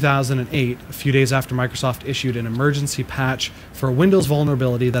late 2008, a few days after Microsoft issued an emergency patch for a Windows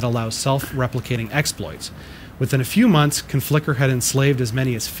vulnerability that allows self-replicating exploits. Within a few months, Configure had enslaved as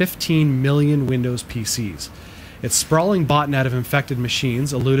many as 15 million Windows PCs. Its sprawling botnet of infected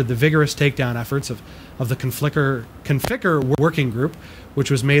machines eluded the vigorous takedown efforts of the Configure Working Group,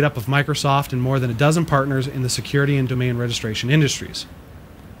 which was made up of Microsoft and more than a dozen partners in the security and domain registration industries.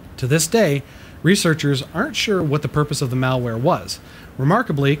 To this day, researchers aren't sure what the purpose of the malware was.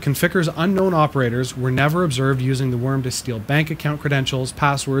 Remarkably, Configure's unknown operators were never observed using the worm to steal bank account credentials,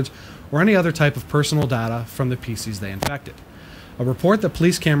 passwords, or any other type of personal data from the PCs they infected. A report that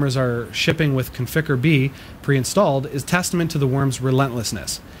police cameras are shipping with Configure B pre-installed is testament to the worm's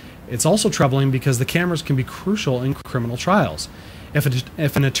relentlessness. It's also troubling because the cameras can be crucial in criminal trials.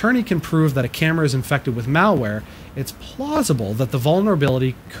 If an attorney can prove that a camera is infected with malware, it's plausible that the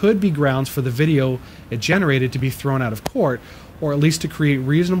vulnerability could be grounds for the video it generated to be thrown out of court, or at least to create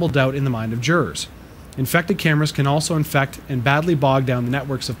reasonable doubt in the mind of jurors. Infected cameras can also infect and badly bog down the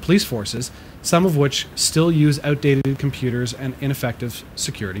networks of police forces, some of which still use outdated computers and ineffective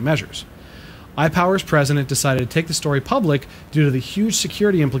security measures. iPower's president decided to take the story public due to the huge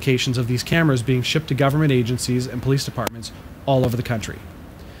security implications of these cameras being shipped to government agencies and police departments all over the country.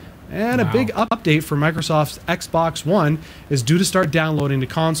 And a big update for Microsoft's Xbox One is due to start downloading to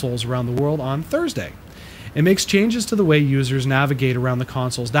consoles around the world on Thursday. It makes changes to the way users navigate around the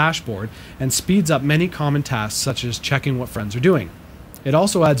console's dashboard and speeds up many common tasks such as checking what friends are doing. It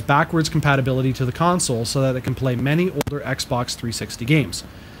also adds backwards compatibility to the console so that it can play many older Xbox 360 games.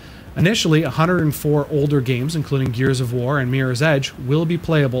 Initially, 104 older games, including Gears of War and Mirror's Edge, will be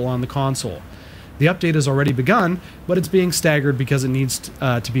playable on the console. The update has already begun, but it's being staggered because it needs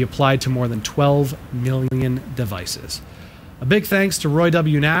to be applied to more than 12 million devices. A big thanks to Roy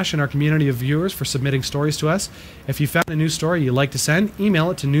W. Nash and our community of viewers for submitting stories to us. If you found a news story you'd like to send, email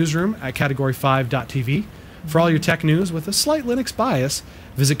it to newsroom@category5.tv. For all your tech news with a slight Linux bias,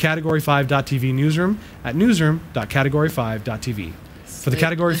 visit category5.tv newsroom at newsroom.category5.tv. For the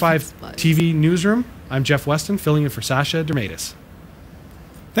Category 5 TV newsroom, I'm Jeff Weston, filling in for Sasha Dermatis.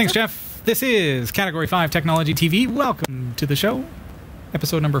 Thanks, Jeff. This is Category 5 Technology TV. Welcome to the show.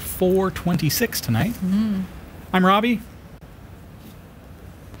 Episode number 426 tonight. I'm Robbie.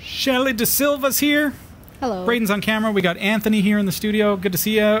 Shelley De Silva's here. Hello. Braden's on camera. We got Anthony here in the studio. Good to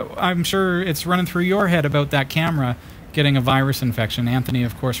see you. I'm sure it's running through your head about that camera getting a virus infection. Anthony,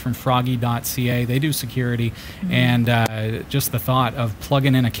 of course, from froggy.ca, they do security, and just the thought of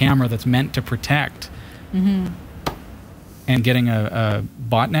plugging in a camera that's meant to protect and getting a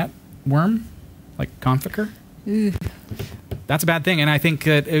botnet worm, like Conficker, that's a bad thing. And I think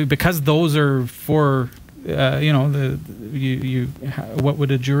that because those are for, what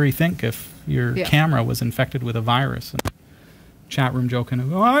would a jury think if your camera was infected with a virus? And chat room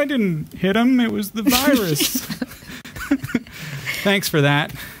joking, oh, I didn't hit him, it was the virus. Thanks for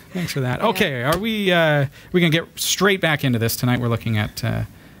that. Okay, are we going to get straight back into this tonight? We're looking at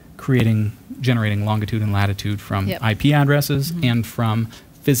generating longitude and latitude from IP addresses and from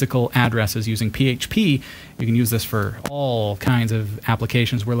physical addresses using PHP. You can use this for all kinds of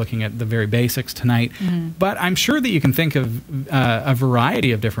applications. We're looking at the very basics tonight, but I'm sure that you can think of a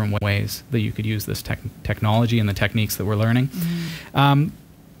variety of different ways that you could use this technology and the techniques that we're learning.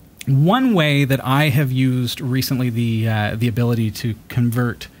 One way that I have used recently the ability to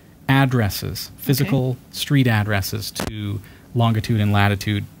convert addresses, physical street addresses, to longitude and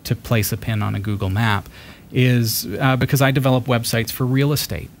latitude to place a pin on a Google map is because I develop websites for real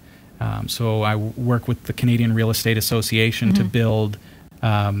estate. So I work with the Canadian Real Estate Association to build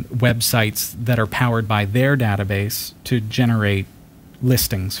websites that are powered by their database to generate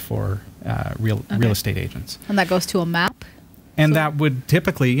listings for real estate agents. And that goes to a map? And that would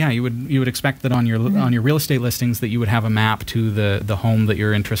typically, you would expect that on your real estate listings that you would have a map to the home that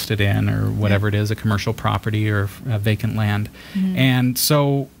you're interested in, or whatever it is, a commercial property or vacant land. And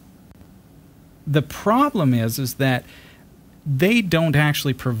so the problem is that they don't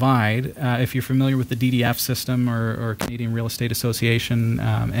actually provide, if you're familiar with the DDF system or Canadian Real Estate Association,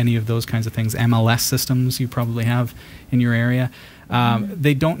 any of those kinds of things, MLS systems you probably have in your area,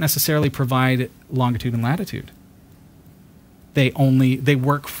 they don't necessarily provide longitude and latitude. They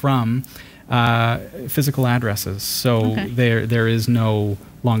work from physical addresses, so there is no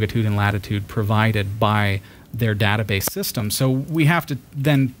longitude and latitude provided by their database system. So we have to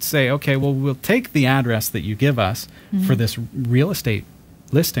then say, okay, well, we'll take the address that you give us for this real estate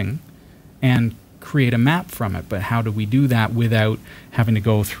listing and create a map from it. But how do we do that without having to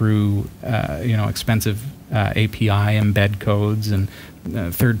go through expensive API embed codes and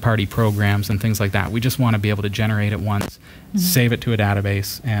third-party programs and things like that? We just want to be able to generate it once, save it to a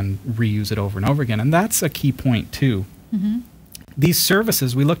database, and reuse it over and over again. And that's a key point too. These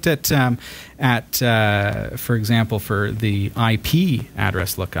services, we looked at for example, for the IP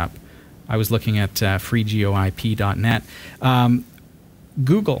address lookup, I was looking at freegeoip.net.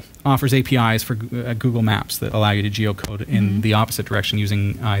 Google offers APIs for Google Maps that allow you to geocode in the opposite direction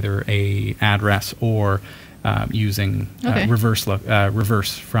using either a address or using reverse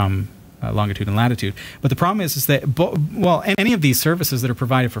from longitude and latitude. But the problem is that any of these services that are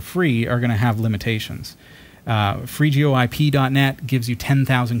provided for free are going to have limitations. freegeoip.net gives you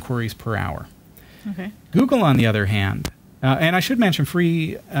 10,000 queries per hour. Google, on the other hand, and I should mention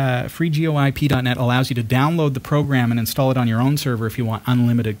freegeoip.net allows you to download the program and install it on your own server if you want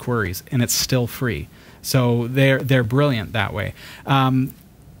unlimited queries, and it's still free. So they're brilliant that way.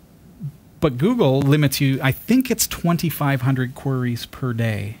 But Google limits you, I think it's 2,500 queries per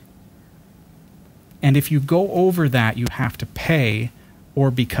day. And if you go over that, you have to pay or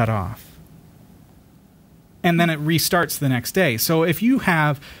be cut off. And then it restarts the next day. So if you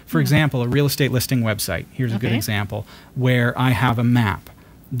have, for example, a real estate listing website, here's a good example, where I have a map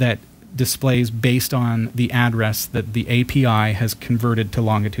that displays based on the address that the API has converted to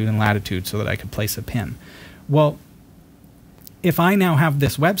longitude and latitude so that I could place a pin. Well, if I now have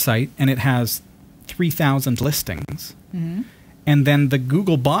this website and it has 3,000 listings, and then the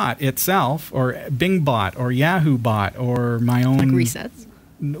Google bot itself, or Bing bot, or Yahoo bot, or my own... Like resets?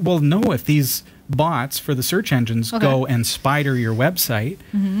 Well, no, if these bots for the search engines go and spider your website,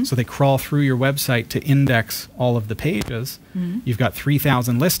 so they crawl through your website to index all of the pages, you've got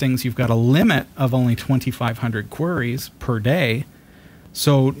 3,000 listings, you've got a limit of only 2,500 queries per day.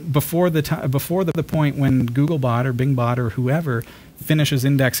 So before the point when Googlebot or Bingbot or whoever finishes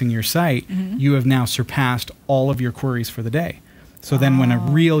indexing your site, you have now surpassed all of your queries for the day. So then when a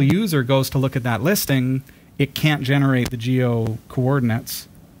real user goes to look at that listing, it can't generate the geo coordinates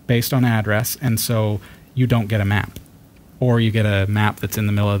based on address, and so you don't get a map. Or you get a map that's in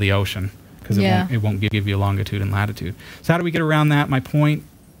the middle of the ocean because it won't give you longitude and latitude. So how do we get around that? My point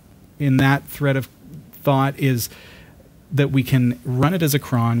in that thread of thought is that we can run it as a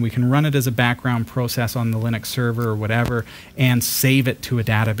cron, we can run it as a background process on the Linux server or whatever, and save it to a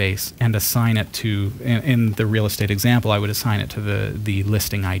database and assign it to, in the real estate example, I would assign it to the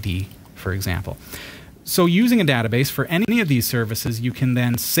listing ID, for example. So using a database for any of these services, you can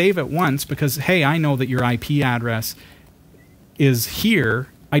then save it once because, hey, I know that your IP address is here,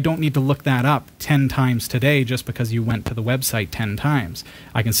 I don't need to look that up 10 times today just because you went to the website 10 times.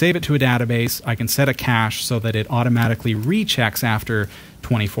 I can save it to a database. I can set a cache so that it automatically rechecks after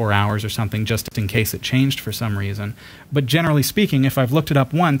 24 hours or something just in case it changed for some reason. But generally speaking, if I've looked it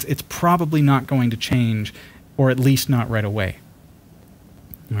up once, it's probably not going to change, or at least not right away.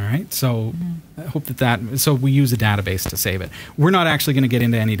 All right, so I hope so we use a database to save it. We're not actually going to get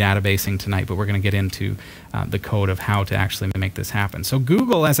into any databasing tonight, but we're going to get into the code of how to actually make this happen. So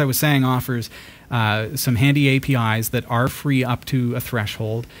Google, as I was saying, offers some handy APIs that are free up to a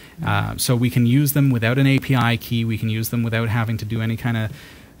threshold. So we can use them without an API key. We can use them without having to do any kind of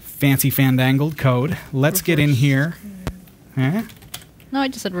fancy fandangled code. Let's get in here. No, I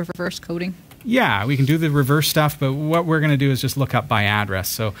just said reverse coding. Yeah, we can do the reverse stuff, but what we're going to do is just look up by address.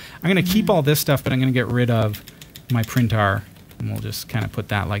 So I'm going to keep all this stuff, but I'm going to get rid of my printar, and we'll just kind of put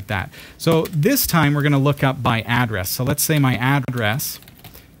that like that. So this time we're going to look up by address. So let's say my address.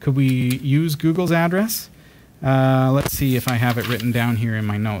 Could we use Google's address? Let's see if I have it written down here in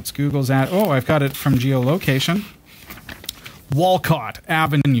my notes. Google's oh, I've got it from geolocation. Walcott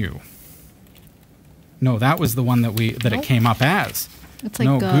Avenue. No, that was the one that it came up as. It's like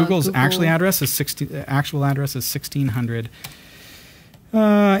no, Google's Google. actual address is 1600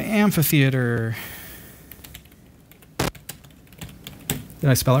 amphitheater. Did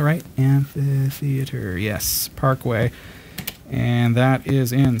I spell it right? Amphitheater, yes, Parkway, and that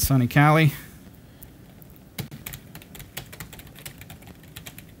is in sunny Cali.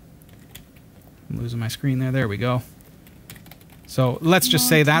 I'm losing my screen there. There we go. So let's just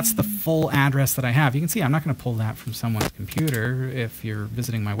say that's the full address that I have. You can see I'm not going to pull that from someone's computer. If you're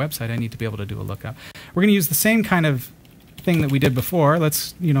visiting my website, I need to be able to do a lookup. We're going to use the same kind of thing that we did before.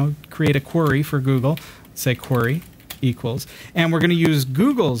 Let's, create a query for Google. Say query equals. And we're going to use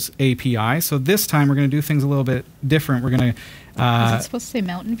Google's API. So this time we're going to do things a little bit different. We're going to... is it supposed to say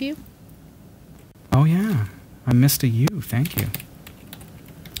Mountain View? Oh, yeah. I missed a U. Thank you.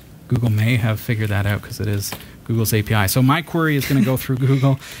 Google may have figured that out because it is Google's API. So my query is going to go through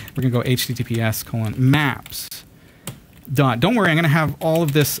Google. We're going to go https://maps. Don't worry, I'm going to have all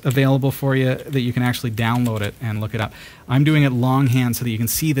of this available for you that you can actually download it and look it up. I'm doing it longhand so that you can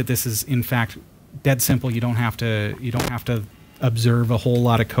see that this is in fact dead simple. You don't have to observe a whole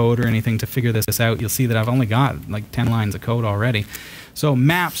lot of code or anything to figure this out. You'll see that I've only got like 10 lines of code already. So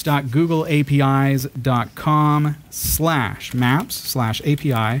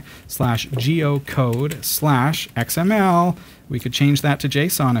maps.googleapis.com/maps/API/geocode/XML. We could change that to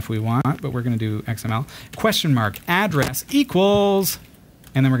JSON if we want, but we're going to do XML. !address equals,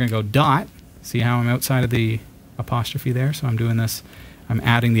 and then we're going to go dot. See how I'm outside of the apostrophe there? So I'm doing this. I'm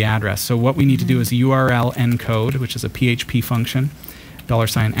adding the address. So what we need to do is URL encode, which is a PHP function,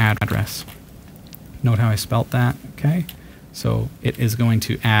 $address. Note how I spelt that, okay? So it is going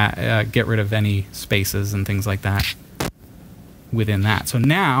to get rid of any spaces and things like that within that. So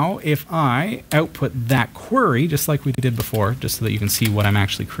now if I output that query, just like we did before, just so that you can see what I'm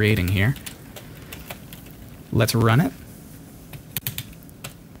actually creating here. Let's run it.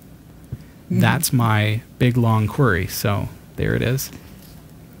 That's my big long query. So there it is.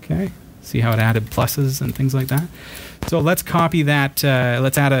 Okay. See how it added pluses and things like that? So let's copy that.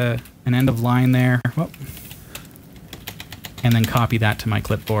 Let's add an end of line there. Whoop. And then copy that to my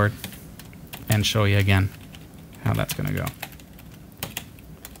clipboard and show you again how that's going to go.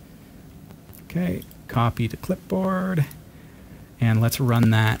 Okay, copy to clipboard, and let's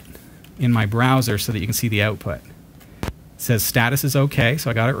run that in my browser so that you can see the output. It says status is okay, so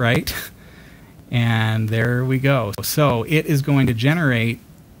I got it right. And there we go. So it is going to generate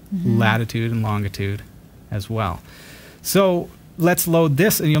latitude and longitude as well. So let's load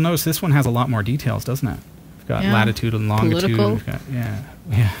this, and you'll notice this one has a lot more details, doesn't it? Got latitude and longitude. Yeah.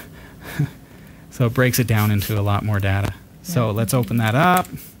 So it breaks it down into a lot more data. So let's open that up.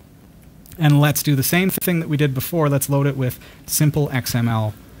 And let's do the same thing that we did before. Let's load it with simple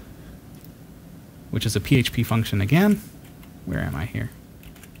XML, which is a PHP function again. Where am I here?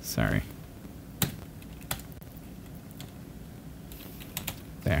 Sorry.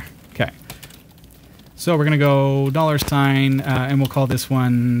 There. Okay. So we're going to go $, and we'll call this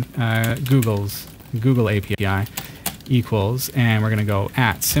one Google API equals, and we're going to go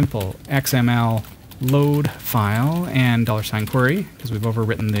at simple XML load file and $query, because we've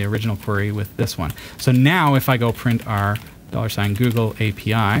overwritten the original query with this one. So now if I go print our $Google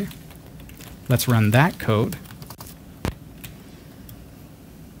API, let's run that code,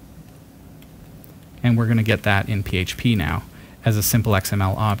 and we're going to get that in PHP now as a simple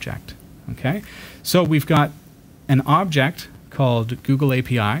XML object. Okay, so we've got an object called Google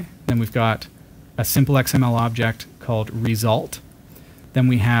API, then we've got a simple XML object called result. Then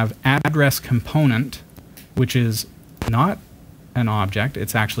we have address component, which is not an object,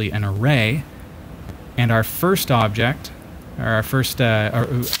 it's actually an array. And our first object, or our first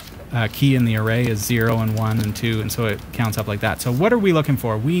key in the array is 0 and 1 and 2, and so it counts up like that. So what are we looking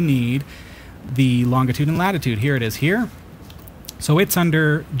for? We need the longitude and latitude. Here it is here. So it's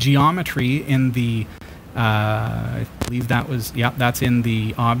under geometry in the, I believe that was, yeah, that's in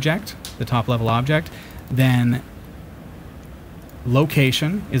the object, the top level object. Then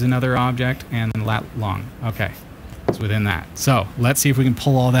location is another object, and then lat long. Okay, it's within that. So let's see if we can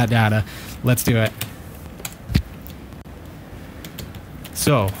pull all that data. Let's do it.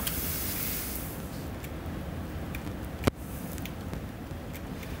 So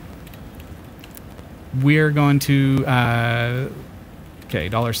we're going to, okay,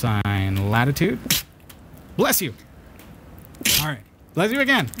 $ latitude. Bless you. All right, bless you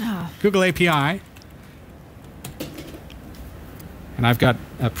again. Oh. Google API. And I've got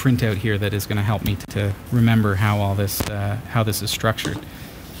a printout here that is going to help me to remember how all this, how this is structured.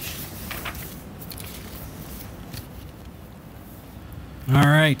 All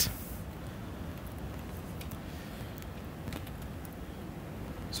right.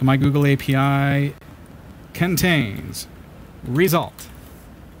 So my Google API contains result,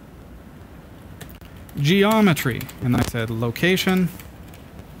 geometry, and I said location,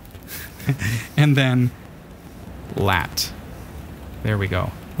 and then lat. There we go.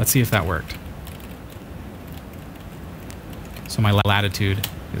 Let's see if that worked. So my latitude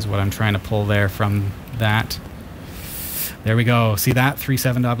is what I'm trying to pull there from that. There we go. See that?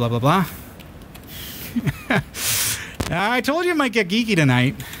 37 blah, blah, blah. I told you it might get geeky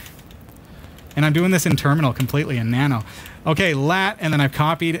tonight. And I'm doing this in Terminal completely in Nano. Okay, lat, and then I've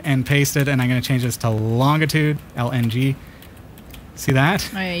copied and pasted, and I'm going to change this to longitude, LNG. See that?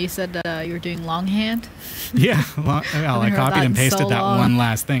 Oh, yeah, you said you were doing longhand? Yeah, well, I copied and pasted that one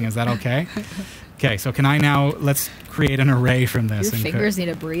last thing. Is that okay? Okay, so can I now, let's create an array from this. Your fingers need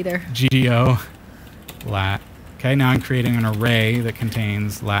a breather. Geo, lat. Okay, now I'm creating an array that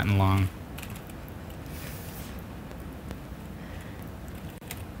contains lat and long.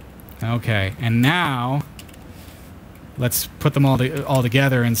 Okay, and now let's put them all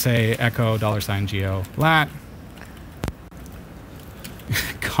together and say echo $geo lat,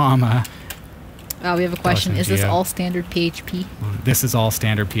 comma. We have a question. Is this all standard PHP? This is all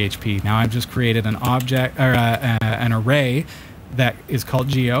standard PHP. Now I've just created an object or an array that is called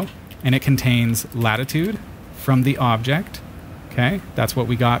geo, and it contains latitude from the object. Okay, that's what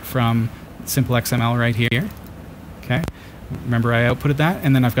we got from simple XML right here. Okay, remember I outputted that,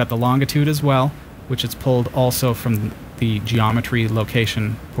 and then I've got the longitude as well, which is pulled also from the geometry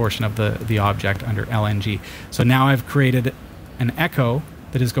location portion of the object under LNG. So now I've created an echo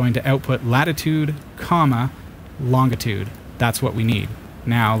that is going to output latitude, comma, longitude. That's what we need.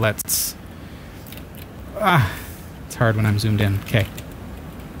 Now let's, it's hard when I'm zoomed in. Okay.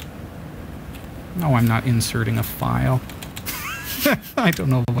 No, I'm not inserting a file. I don't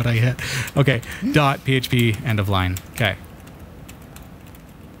know what I hit. Okay, .php, end of line. Okay.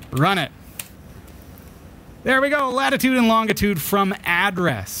 Run it. There we go, latitude and longitude from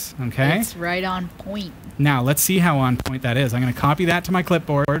address. Okay. It's right on point. Now, let's see how on point that is. I'm going to copy that to my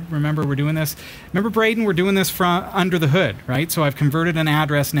clipboard. Remember, we're doing this. Remember, Braden, we're doing this from under the hood, right? So I've converted an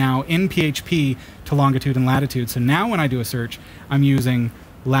address now in PHP to longitude and latitude. So now when I do a search, I'm using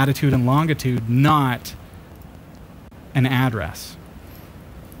latitude and longitude, not an address.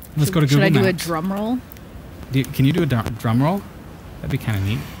 Let's go to Google Maps. Should I do a drum roll? Can you do a drum roll? That'd be kind of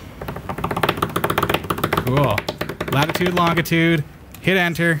neat. Cool. Latitude, longitude. Hit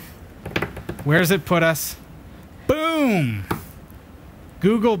enter. Where does it put us? Boom!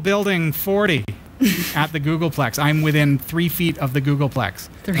 Google building 40 at the Googleplex. I'm within 3 feet of the Googleplex.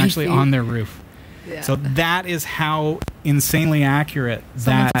 I'm actually on their roof. Yeah. So that is how insanely accurate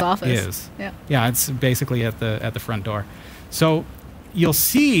that is. Yeah. Yeah, it's basically at the front door. So you'll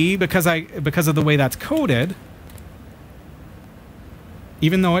see, because of the way that's coded,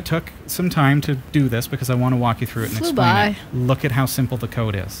 even though it took some time to do this, because I want to walk you through it and explain it, look at how simple the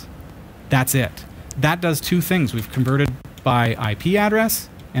code is. That's it. That does two things. We've converted by IP address,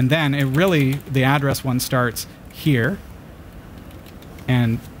 and then the address one starts here,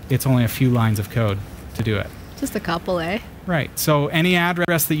 and it's only a few lines of code to do it. Just a couple, eh? Right. So any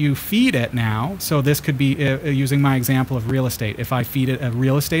address that you feed it now, so this could be using my example of real estate. If I feed it a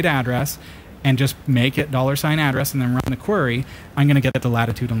real estate address and just make it $address and then run the query, I'm going to get the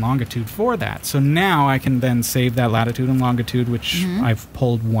latitude and longitude for that. So now I can then save that latitude and longitude, which I've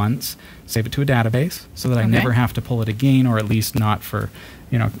pulled once, save it to a database so that I never have to pull it again, or at least not for,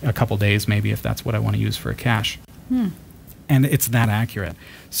 a couple days maybe, if that's what I want to use for a cache. And it's that accurate.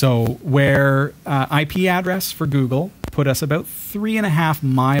 So where IP address for Google put us about 3.5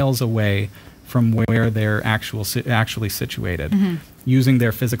 miles away from where they're actually situated, using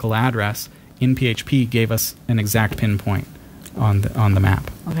their physical address in PHP gave us an exact pinpoint on the map.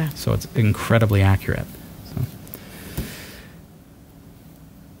 Okay. So it's incredibly accurate. So,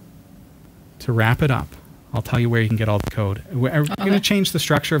 to wrap it up, I'll tell you where you can get all the code. We're going to change the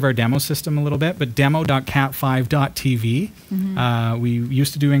structure of our demo system a little bit, but demo.cat5.tv. We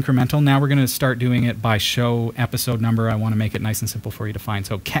used to do incremental. Now we're going to start doing it by show episode number. I want to make it nice and simple for you to find.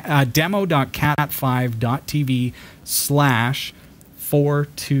 So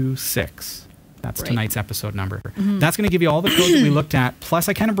demo.cat5.tv/426. That's tonight's episode number. That's going to give you all the code that we looked at. Plus,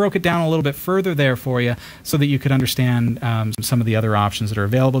 I kind of broke it down a little bit further there for you so that you could understand some of the other options that are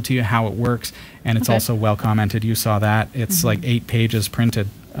available to you, how it works. And it's also well commented. You saw that. It's like 8 pages printed,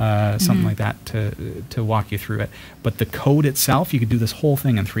 something like that, to walk you through it. But the code itself, you could do this whole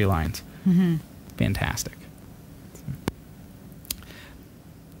thing in 3 lines. Fantastic.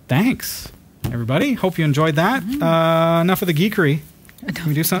 Thanks, everybody. Hope you enjoyed that. Enough of the geekery. Can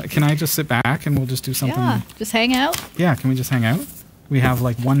we do something? Can I just sit back and we'll just do something? Yeah, just hang out. Yeah, can we just hang out? We have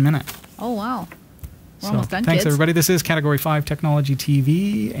like 1 minute. Oh, wow. We're almost done, thanks, kids. everybody. This is Category 5 Technology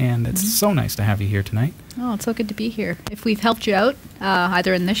TV, and it's so nice to have you here tonight. Oh, it's so good to be here. If we've helped you out,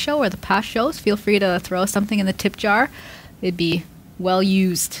 either in this show or the past shows, feel free to throw something in the tip jar. It'd be well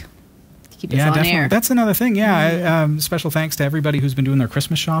used to keep us on definitely. air. That's another thing. Yeah, special thanks to everybody who's been doing their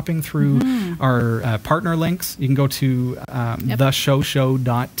Christmas shopping through our partner links. You can go to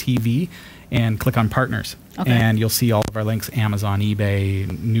theshowshow.tv and click on partners. And you'll see all of our links, Amazon, eBay,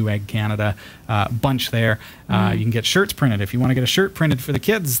 Newegg Canada, bunch there. You can get shirts printed if you want to get a shirt printed for the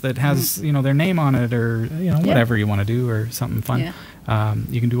kids that has their name on it, or whatever you want to do, or something fun.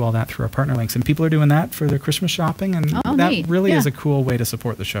 You can do all that through our partner links, and people are doing that for their Christmas shopping, and that really is a cool way to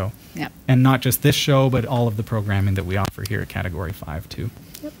support the show. And not just this show, but all of the programming that we offer here at Category 5 too.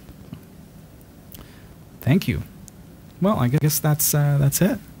 Thank you. Well, I guess that's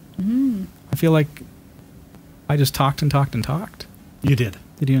it. I feel like I just talked and talked and talked. You did.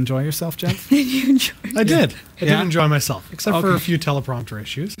 Did you enjoy yourself, Jeff? Did you enjoy it? I did. I did enjoy myself, except for a few teleprompter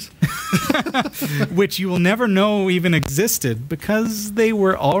issues. Which you will never know even existed because they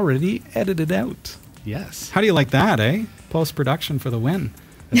were already edited out. Yes. How do you like that, eh? Post-production for the win.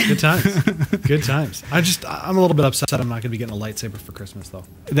 It's good times. Good times. I'm a little bit upset I'm not going to be getting a lightsaber for Christmas, though.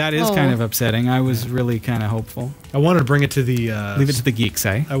 That is kind of upsetting. I was really kind of hopeful. I wanted to bring it to the... Leave it to the geeks,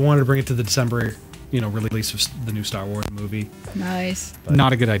 eh? I wanted to bring it to the December, release of the new Star Wars movie. Nice. But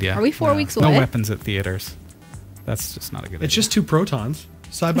not a good idea. Are we 4 weeks away? No weapons at theaters. That's just not a good idea. It's just 2 protons,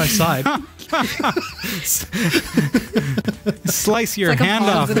 side by side. Slice your hand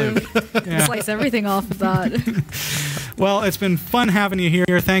off, Luke. Slice everything off of that. Well, it's been fun having you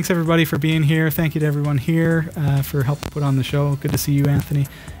here. Thanks, everybody, for being here. Thank you to everyone here for helping put on the show. Good to see you, Anthony.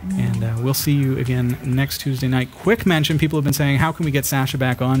 And we'll see you again next Tuesday night. Quick mention, people have been saying, how can we get Sasha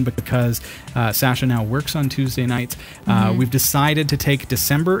back on? Because Sasha now works on Tuesday nights. We've decided to take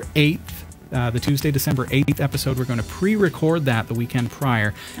December 8th, the Tuesday, December 8th episode. We're going to pre-record that the weekend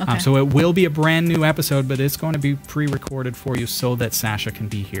prior. So it will be a brand new episode, but it's going to be pre-recorded for you so that Sasha can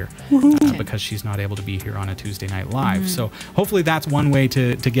be here because she's not able to be here on a Tuesday night live. So hopefully that's one way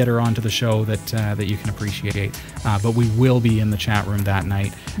to get her onto the show that you can appreciate. But we will be in the chat room that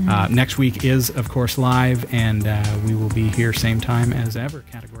night. Next week is, of course, live, and we will be here same time as ever,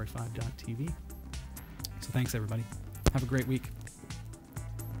 Category5.tv. So thanks, everybody. Have a great week.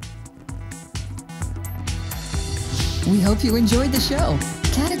 We hope you enjoyed the show.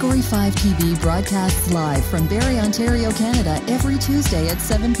 Category 5 TV broadcasts live from Barrie, Ontario, Canada every Tuesday at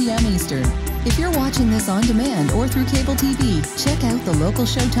 7 p.m. Eastern. If you're watching this on demand or through cable TV, check out the local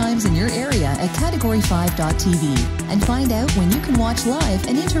showtimes in your area at category5.tv and find out when you can watch live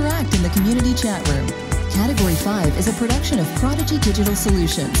and interact in the community chat room. Category 5 is a production of Prodigy Digital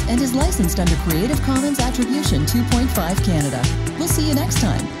Solutions and is licensed under Creative Commons Attribution 2.5 Canada. We'll see you next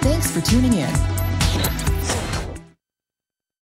time. Thanks for tuning in.